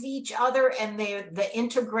off of each other, and the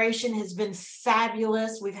integration has been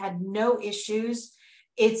fabulous. We've had no issues.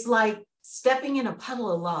 It's like stepping in a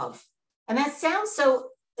puddle of love. And that sounds so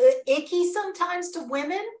icky sometimes to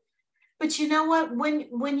women, but you know what?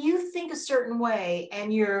 When you think a certain way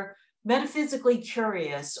and you're metaphysically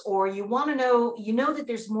curious, or you want to know, that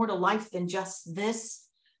there's more to life than just this,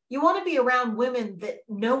 you want to be around women that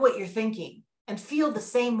know what you're thinking and feel the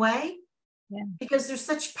same way. Yeah. Because there's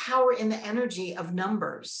such power in the energy of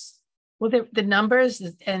numbers. Well, the numbers,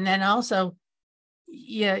 and then also,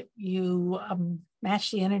 you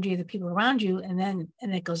match the energy of the people around you, and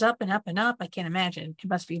it goes up and up and up. I can't imagine. It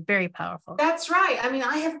must be very powerful. That's right. I mean,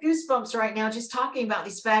 I have goosebumps right now just talking about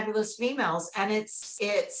these fabulous females, and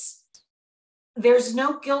there's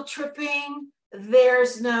no guilt tripping.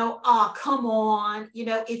 There's no, oh, come on.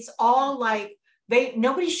 It's all like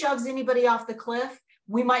nobody shoves anybody off the cliff.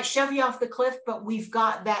 We might shove you off the cliff, but we've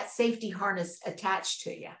got that safety harness attached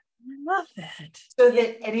to you. I love that. So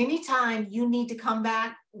that at any time you need to come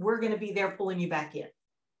back, we're going to be there pulling you back in.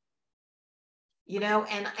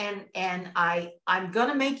 And I'm going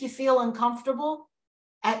to make you feel uncomfortable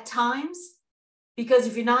at times, because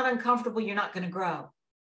if you're not uncomfortable, you're not going to grow.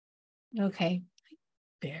 Okay.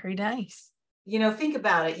 Very nice. Think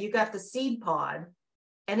about it. You got the seed pod,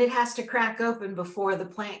 and it has to crack open before the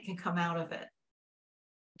plant can come out of it.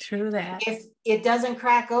 True that. If it doesn't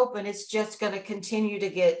crack open, it's just going to continue to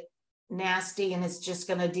get nasty, and it's just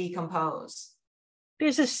going to decompose.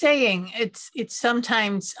 There's a saying, it's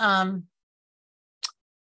sometimes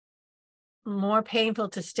more painful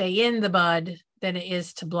to stay in the bud than it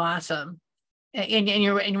is to blossom.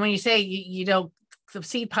 And when you say you don't, the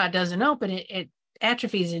seed pod doesn't open, it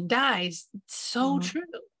atrophies and dies. It's so true,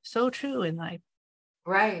 so true in life.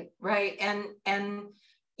 Right. And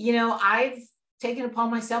I've taken upon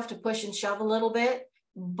myself to push and shove a little bit,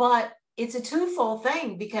 but it's a twofold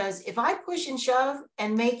thing, because if I push and shove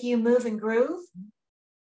and make you move and groove,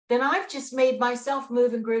 then I've just made myself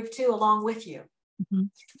move and groove too, along with you.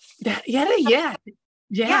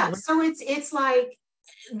 Yeah. So it's like,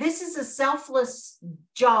 this is a selfless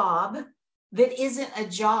job that isn't a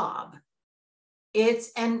job.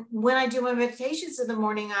 And when I do my meditations in the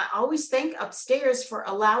morning, I always thank upstairs for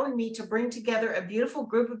allowing me to bring together a beautiful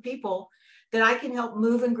group of people that I can help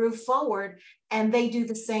move and groove forward, and they do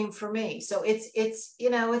the same for me. So it's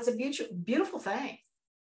a beautiful thing.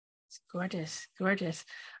 It's gorgeous.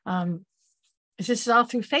 This is all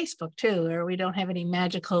through Facebook too, or we don't have any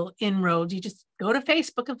magical inroads. You just go to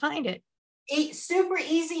Facebook and find it. It's super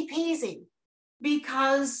easy peasy,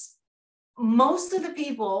 because most of the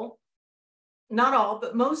people, not all,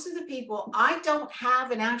 but most of the people, I don't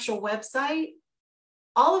have an actual website.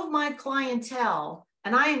 All of my clientele,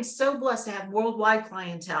 and I am so blessed to have worldwide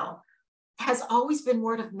clientele, has always been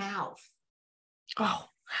word of mouth. Oh,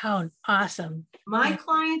 how awesome. My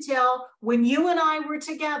clientele, when you and I were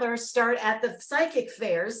together, start at the psychic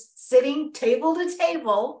fairs, sitting table to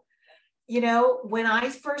table, when I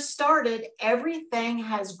first started, everything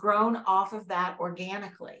has grown off of that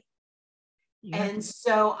organically. Yeah. And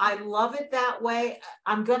so I love it that way.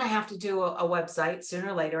 I'm going to have to do a website sooner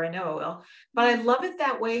or later. I know I will, but I love it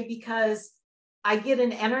that way because I get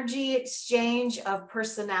an energy exchange of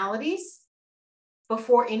personalities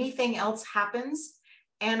before anything else happens.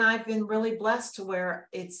 And I've been really blessed to where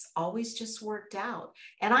it's always just worked out.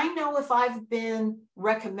 And I know if I've been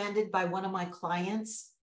recommended by one of my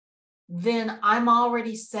clients, then I'm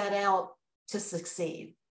already set out to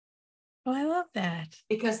succeed. Oh, I love that.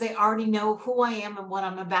 Because they already know who I am and what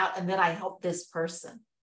I'm about, and that I help this person.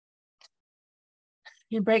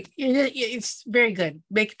 It's very good.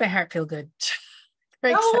 Makes my heart feel good.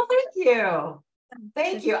 Oh, thank you.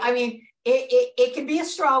 Thank you. I mean, it can be a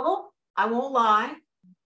struggle. I won't lie.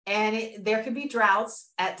 And there can be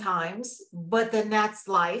droughts at times, but then that's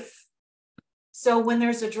life. So when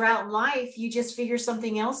there's a drought in life, you just figure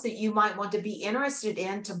something else that you might want to be interested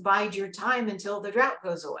in to bide your time until the drought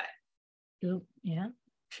goes away. Yeah,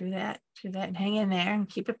 true that. And hang in there and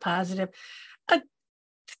keep it positive.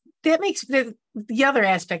 that makes the other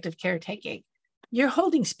aspect of caretaking. You're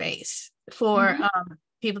holding space for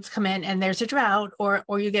people to come in, and there's a drought, or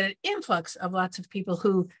you get an influx of lots of people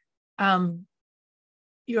who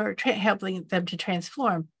you're helping them to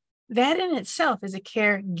transform. That in itself is a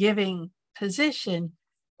caregiving position,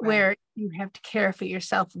 where you have to care for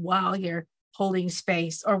yourself while you're holding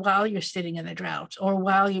space, or while you're sitting in the drought, or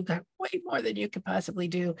while you've got way more than you could possibly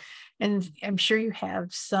do. And I'm sure you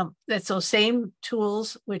have that's those same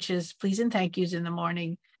tools, which is please and thank yous in the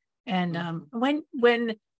morning. And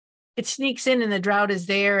when it sneaks in and the drought is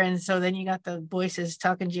there, and so then you got the voices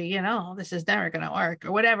talking to you, this is never going to work,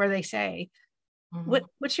 or whatever they say.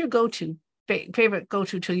 What's your favorite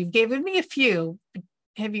go-to tool? You've given me a few.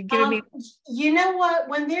 Have you given me? You know what?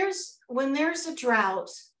 When there's a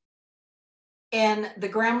drought and the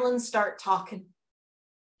gremlins start talking,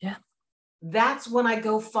 that's when I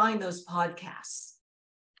go find those podcasts.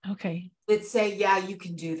 Okay. That say, yeah, you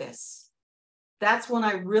can do this. That's when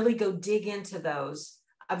I really go dig into those.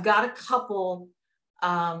 I've got a couple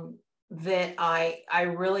that I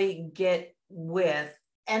really get with.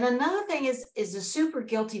 And another thing is a super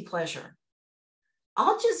guilty pleasure.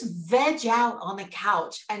 I'll just veg out on the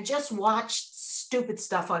couch and just watch stupid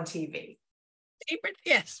stuff on TV.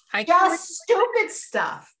 Yes. Just stupid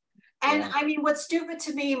stuff. And I mean, what's stupid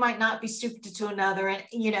to me might not be stupid to another.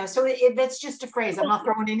 And, so that's just a phrase. I'm not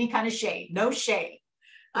throwing any kind of shade, no shade.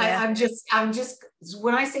 Yeah. I'm just,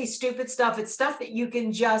 when I say stupid stuff, it's stuff that you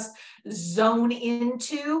can just zone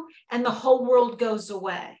into and the whole world goes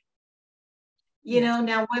away.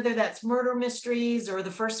 Now, whether that's murder mysteries or the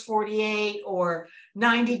first 48 or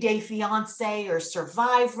 90 Day Fiance or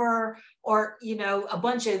Survivor or, a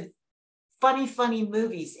bunch of funny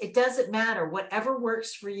movies, it doesn't matter, whatever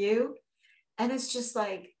works for you. And it's just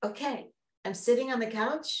like, okay, I'm sitting on the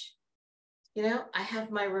couch, I have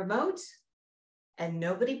my remote and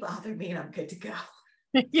nobody bothered me and I'm good to go.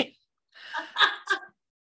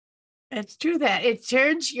 It's true that it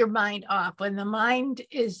turns your mind off when the mind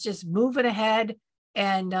is just moving ahead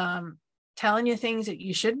and telling you things that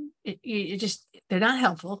you shouldn't. They're not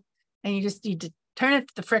helpful, and you just need to turn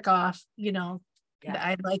it the frick off.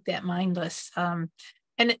 I like that mindless. And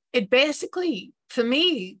it basically, for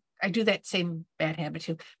me, I do that same bad habit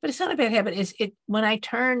too. But it's not a bad habit. When I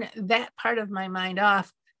turn that part of my mind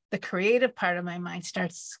off, the creative part of my mind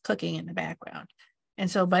starts cooking in the background.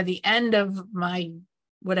 And so by the end of my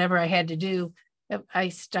whatever I had to do, I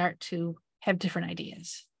start to have different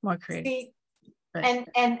ideas, more creative. See,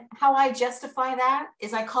 and how I justify that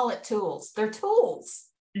is I call it tools. They're tools.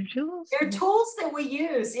 They're tools that we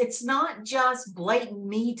use. It's not just blatant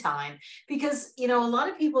me time, because, a lot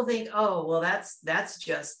of people think, oh, well, that's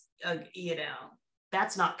just,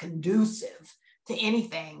 that's not conducive to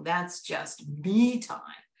anything. That's just me time.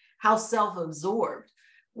 How self-absorbed.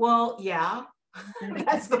 Well, yeah,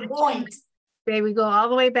 that's the point. We go all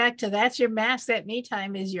the way back to that's your mask. That me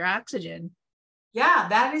time is your oxygen. Yeah,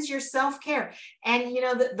 that is your self-care. And,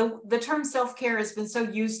 the term self-care has been so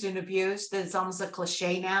used and abused that it's almost a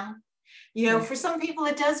cliche now. For some people,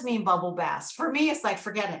 it does mean bubble baths. For me, it's like,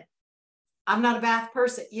 forget it. I'm not a bath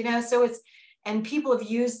person, so and people have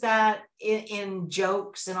used that in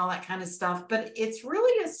jokes and all that kind of stuff, but it's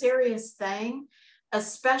really a serious thing,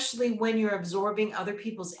 especially when you're absorbing other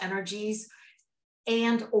people's energies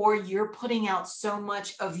and or you're putting out so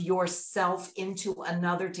much of yourself into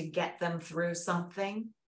another to get them through something.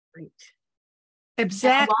 Right.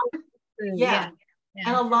 Exactly. Yeah.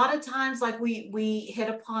 And a lot of times, like we hit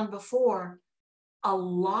upon before, a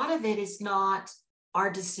lot of it is not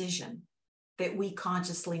our decision that we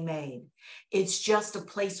consciously made. It's just a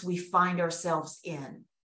place we find ourselves in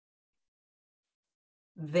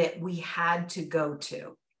that we had to go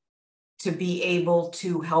to be able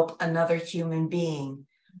to help another human being.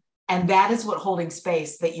 And that is what holding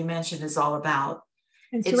space that you mentioned is all about.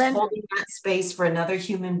 It's holding that space for another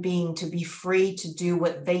human being to be free to do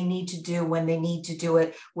what they need to do when they need to do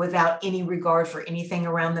it without any regard for anything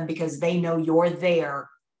around them, because they know you're there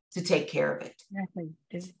to take care of it. Exactly.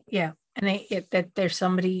 Yeah. And that there's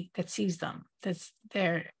somebody that sees them, that's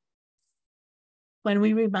there. When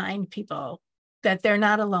we remind people that they're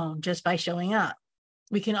not alone just by showing up,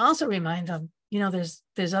 we can also remind them,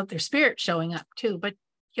 there's other spirit showing up too. But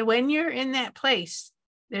when you're in that place,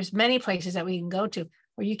 there's many places that we can go to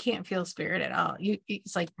where you can't feel spirit at all.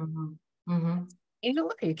 It's like,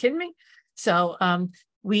 angel, are you kidding me? So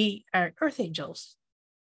we are earth angels.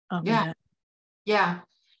 Yeah.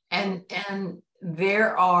 And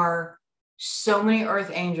there are so many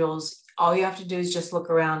earth angels. All you have to do is just look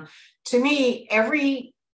around. To me,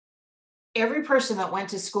 every person that went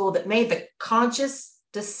to school that made the conscious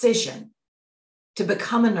decision to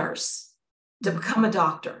become a nurse, to become a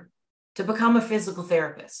doctor, to become a physical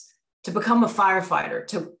therapist, to become a firefighter,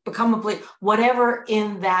 to become a police, whatever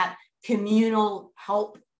in that communal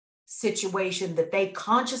help situation that they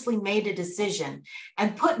consciously made a decision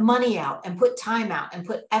and put money out and put time out and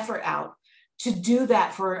put effort out to do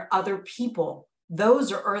that for other people.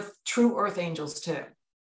 Those are true earth angels too.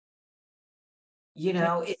 You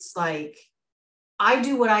know, it's like, I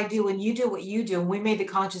do what I do and you do what you do. And we made the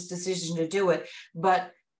conscious decision to do it.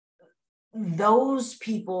 But those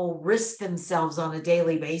people risk themselves on a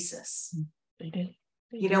daily basis. They do.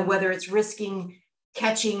 You know, whether it's risking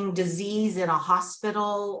catching disease in a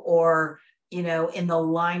hospital or, you know, in the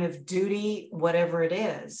line of duty, whatever it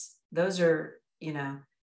is, those are, you know,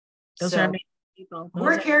 Those are amazing people.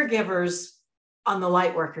 We're caregivers on the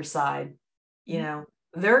light worker side, you know,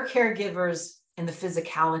 they're caregivers in the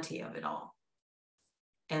physicality of it all.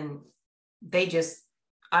 And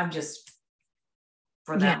I'm just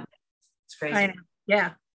for them. It's crazy. I know.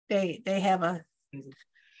 Yeah. They have a.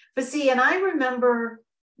 But see, and I remember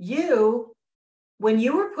you, when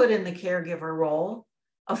you were put in the caregiver role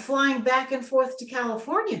of flying back and forth to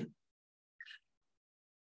California.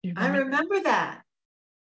 I remember that.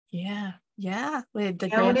 Yeah. Yeah. With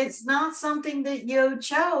and it's not something that you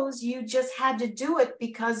chose. You just had to do it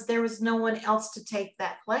because there was no one else to take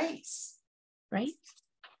that place. Right.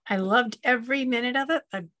 I loved every minute of it,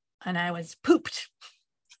 and I was pooped.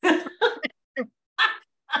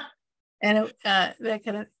 And it, that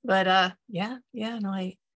kind of, but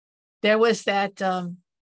no, there was that. Well,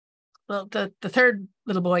 the third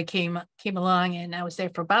little boy came along, and I was there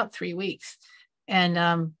for about 3 weeks,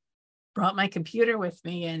 and brought my computer with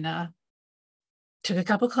me, and took a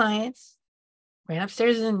couple clients, ran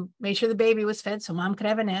upstairs and made sure the baby was fed so mom could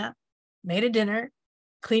have a nap, made a dinner,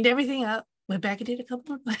 cleaned everything up, went back and did a couple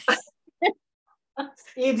more clients.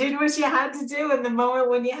 You did what you had to do in the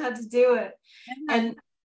moment when you had to do it. And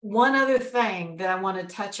one other thing that I want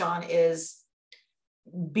to touch on is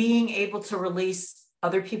being able to release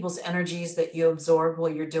other people's energies that you absorb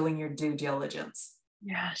while you're doing your due diligence.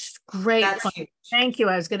 Yes, great. Thank you.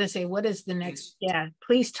 I was going to say, what is the next? Yeah,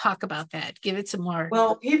 please talk about that. Give it some more.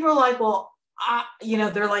 Well, people are like, well, you know,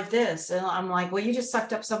 they're like this. And I'm like, well, you just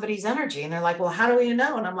sucked up somebody's energy. And they're like, well, how do you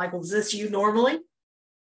know? And I'm like, well, is this you normally?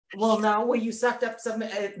 Well, no. Well, you sucked up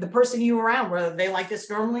the person you were around. Were they like this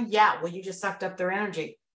normally? Yeah. Well, you just sucked up their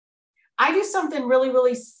energy. I do something really,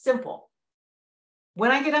 really simple. When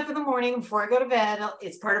I get up in the morning, before I go to bed,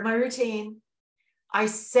 it's part of my routine. I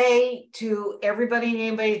say to everybody and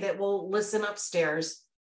anybody that will listen upstairs,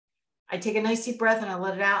 I take a nice deep breath and I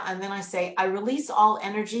let it out. And then I say, I release all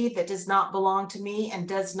energy that does not belong to me and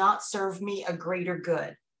does not serve me a greater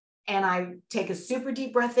good. And I take a super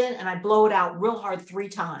deep breath in and I blow it out real hard 3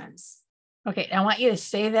 times. Okay. I want you to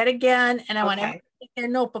say that again. And I want everybody to get their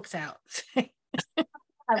notebooks out.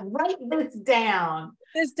 I write this down.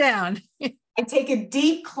 I take a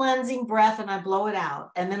deep cleansing breath and I blow it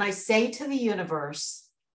out. And then I say to the universe,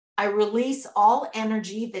 I release all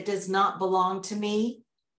energy that does not belong to me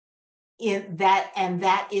and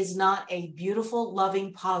that is not a beautiful,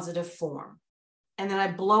 loving, positive form. And then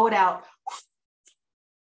I blow it out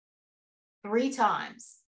 3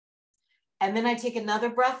 times. And then I take another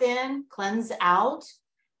breath in, cleanse out.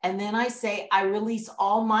 And then I say, I release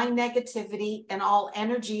all my negativity and all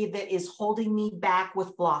energy that is holding me back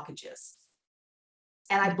with blockages.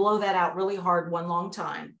 And I blow that out really hard one long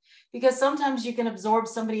time, because sometimes you can absorb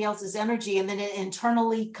somebody else's energy and then it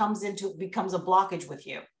internally becomes a blockage with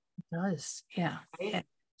you. It does. Yeah. Right? Yeah.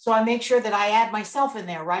 So I make sure that I add myself in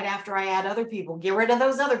there right after I add other people. Get rid of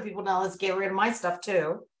those other people. Now let's get rid of my stuff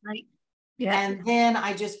too. Right. Yeah. And then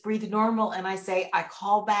I just breathe normal and I say, I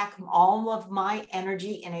call back all of my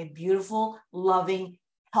energy in a beautiful, loving,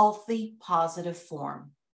 healthy, positive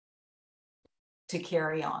form to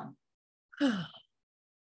carry on.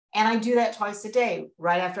 And I do that twice a day,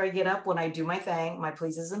 right after I get up, when I do my thing, my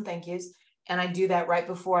pleases and thank yous. And I do that right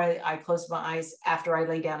before I close my eyes after I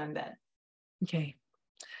lay down in bed. Okay.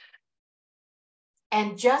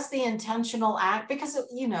 And just the intentional act, because,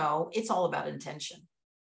 you know, it's all about intention.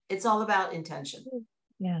 It's all about intention.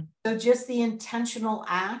 Yeah. So just the intentional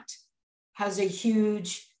act has a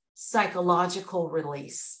huge psychological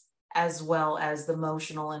release, as well as the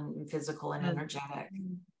emotional and physical and energetic.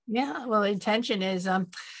 Yeah. Well, intention is, and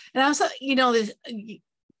also, you know, this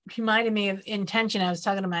reminded me of intention. I was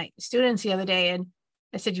talking to my students the other day, and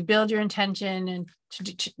I said, you build your intention and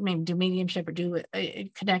to maybe do mediumship or do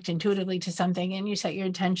connect intuitively to something, and you set your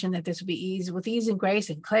intention that this will be with ease and grace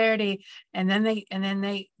and clarity. And then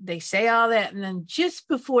they say all that, and then just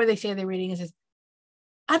before they say their reading, it says,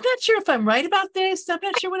 I'm not sure if I'm right about this. I'm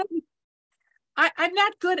not sure what I'm. I'm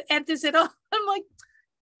not good at this at all. I'm like,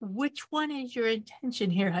 which one is your intention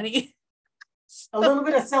here, honey? A little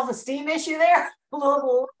bit of self-esteem issue there, a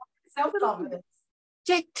little self-confidence.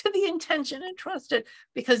 Stick to the intention and trust it,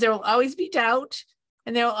 because there will always be doubt,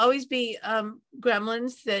 and there will always be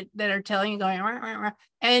gremlins that are telling you, going, rah, rah, rah.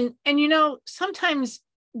 And you know, sometimes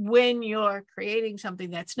when you're creating something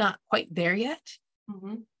that's not quite there yet,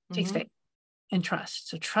 takes faith and trust.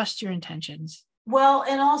 So trust your intentions. Well,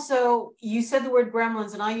 and also you said the word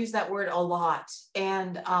gremlins, and I use that word a lot.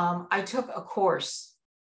 And I took a course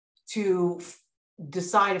to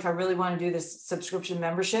decide if I really want to do this subscription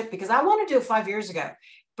membership, because I wanted to do it 5 years ago,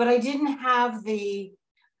 but I didn't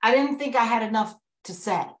think I had enough to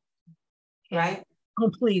say. Right.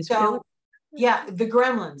 Oh, please. So yeah, the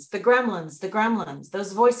gremlins,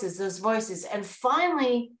 those voices. And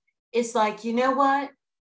finally, it's like, you know what?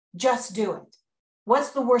 Just do it.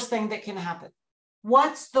 What's the worst thing that can happen?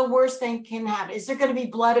 What's the worst thing can happen? Is there going to be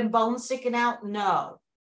blood and bones sticking out? No.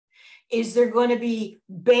 Is there going to be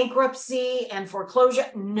bankruptcy and foreclosure?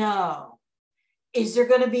 No. Is there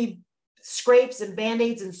going to be scrapes and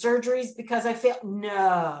band-aids and surgeries because I failed?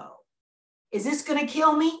 No. Is this going to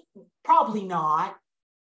kill me? Probably not.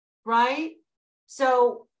 Right?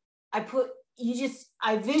 So I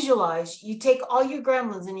visualize, you take all your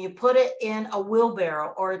gremlins and you put it in a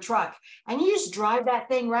wheelbarrow or a truck, and you just drive that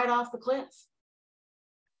thing right off the cliff.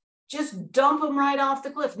 Just dump them right off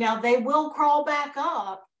the cliff. Now they will crawl back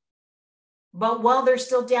up, but while they're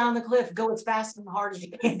still down the cliff, go as fast and hard as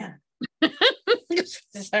you can.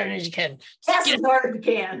 As hard as you can. Fast as hard as you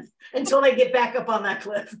can until they get back up on that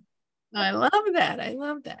cliff. I love that.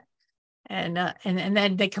 And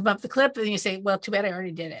then they come up the cliff, and you say, well, too bad I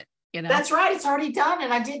already did it. You know? That's right. It's already done.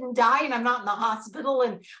 And I didn't die, and I'm not in the hospital,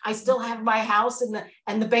 and I still have my house,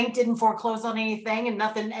 and the bank didn't foreclose on anything, and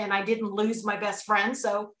nothing. And I didn't lose my best friend.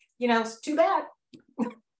 So, you know, it's too bad.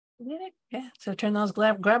 Yeah. So turn those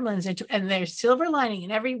gremlins into, and there's silver lining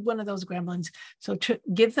in every one of those gremlins. So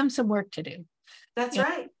give them some work to do. That's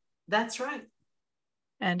right. That's right.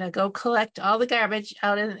 And go collect all the garbage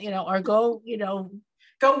out in, or go,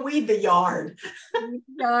 go weed the yard.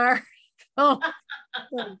 Oh.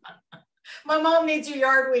 My mom needs your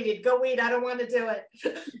yard weeded. Go weed. I don't want to do it.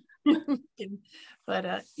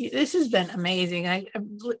 But this has been amazing.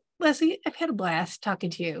 Leslie, I've had a blast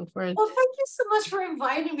talking to you. Well, thank you so much for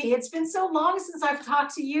inviting me. It's been so long since I've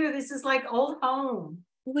talked to you. This is like old home.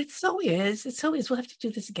 Well, it so is. We'll have to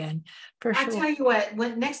do this again. For sure. I tell you what,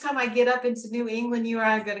 next time I get up into New England, you and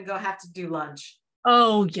I are going to have to do lunch.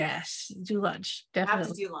 Oh, yes. Do lunch. Definitely.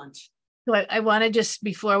 Have to do lunch. So I want to just,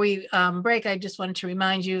 before we break, I just wanted to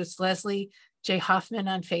remind you, it's Leslie J. Hoffman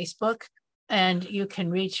on Facebook, and you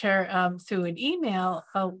can reach her through an email.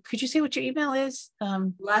 Oh, could you say what your email is?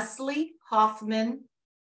 Leslie Hoffman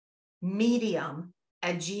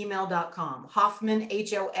medium@gmail.com. Hoffman,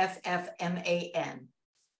 Hoffman.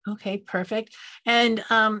 Okay, perfect. And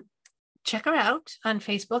check her out on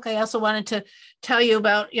Facebook. I also wanted to tell you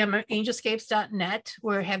about angelscapes.net,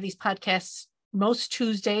 where I have these podcasts most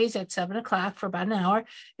Tuesdays at 7:00 for about an hour.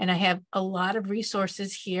 And I have a lot of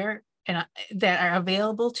resources here that are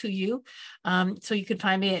available to you. So you can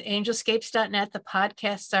find me at angelscapes.net. The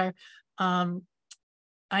podcasts are on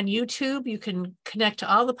YouTube. You can connect to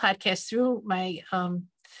all the podcasts through my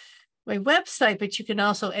website, but you can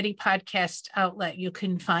also, any podcast outlet, you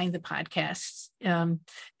can find the podcasts. And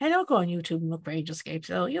I'll go on YouTube and look for Angelscapes,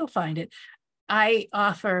 so you'll find it. I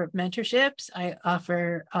offer mentorships. I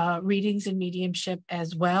offer readings and mediumship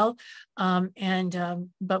as well. And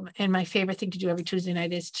my favorite thing to do every Tuesday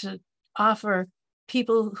night is to offer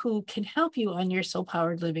people who can help you on your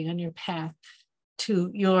soul-powered living, on your path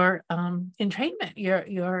to your entrainment,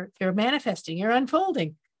 your manifesting, your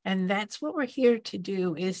unfolding. And that's what we're here to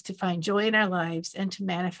do, is to find joy in our lives and to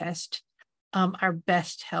manifest our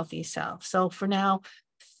best healthy self. So for now,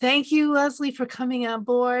 thank you, Leslie, for coming on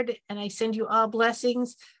board. And I send you all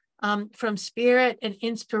blessings from spirit and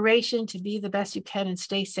inspiration to be the best you can and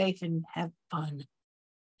stay safe and have fun.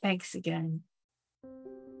 Thanks again.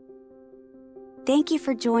 Thank you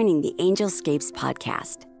for joining the Angelscapes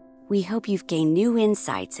podcast. We hope you've gained new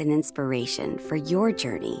insights and inspiration for your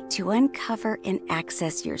journey to uncover and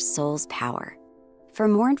access your soul's power. For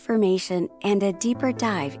more information and a deeper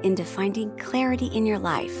dive into finding clarity in your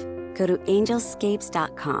life, go to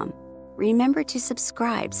angelscapes.com. Remember to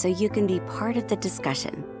subscribe so you can be part of the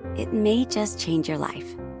discussion. It may just change your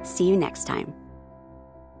life. See you next time.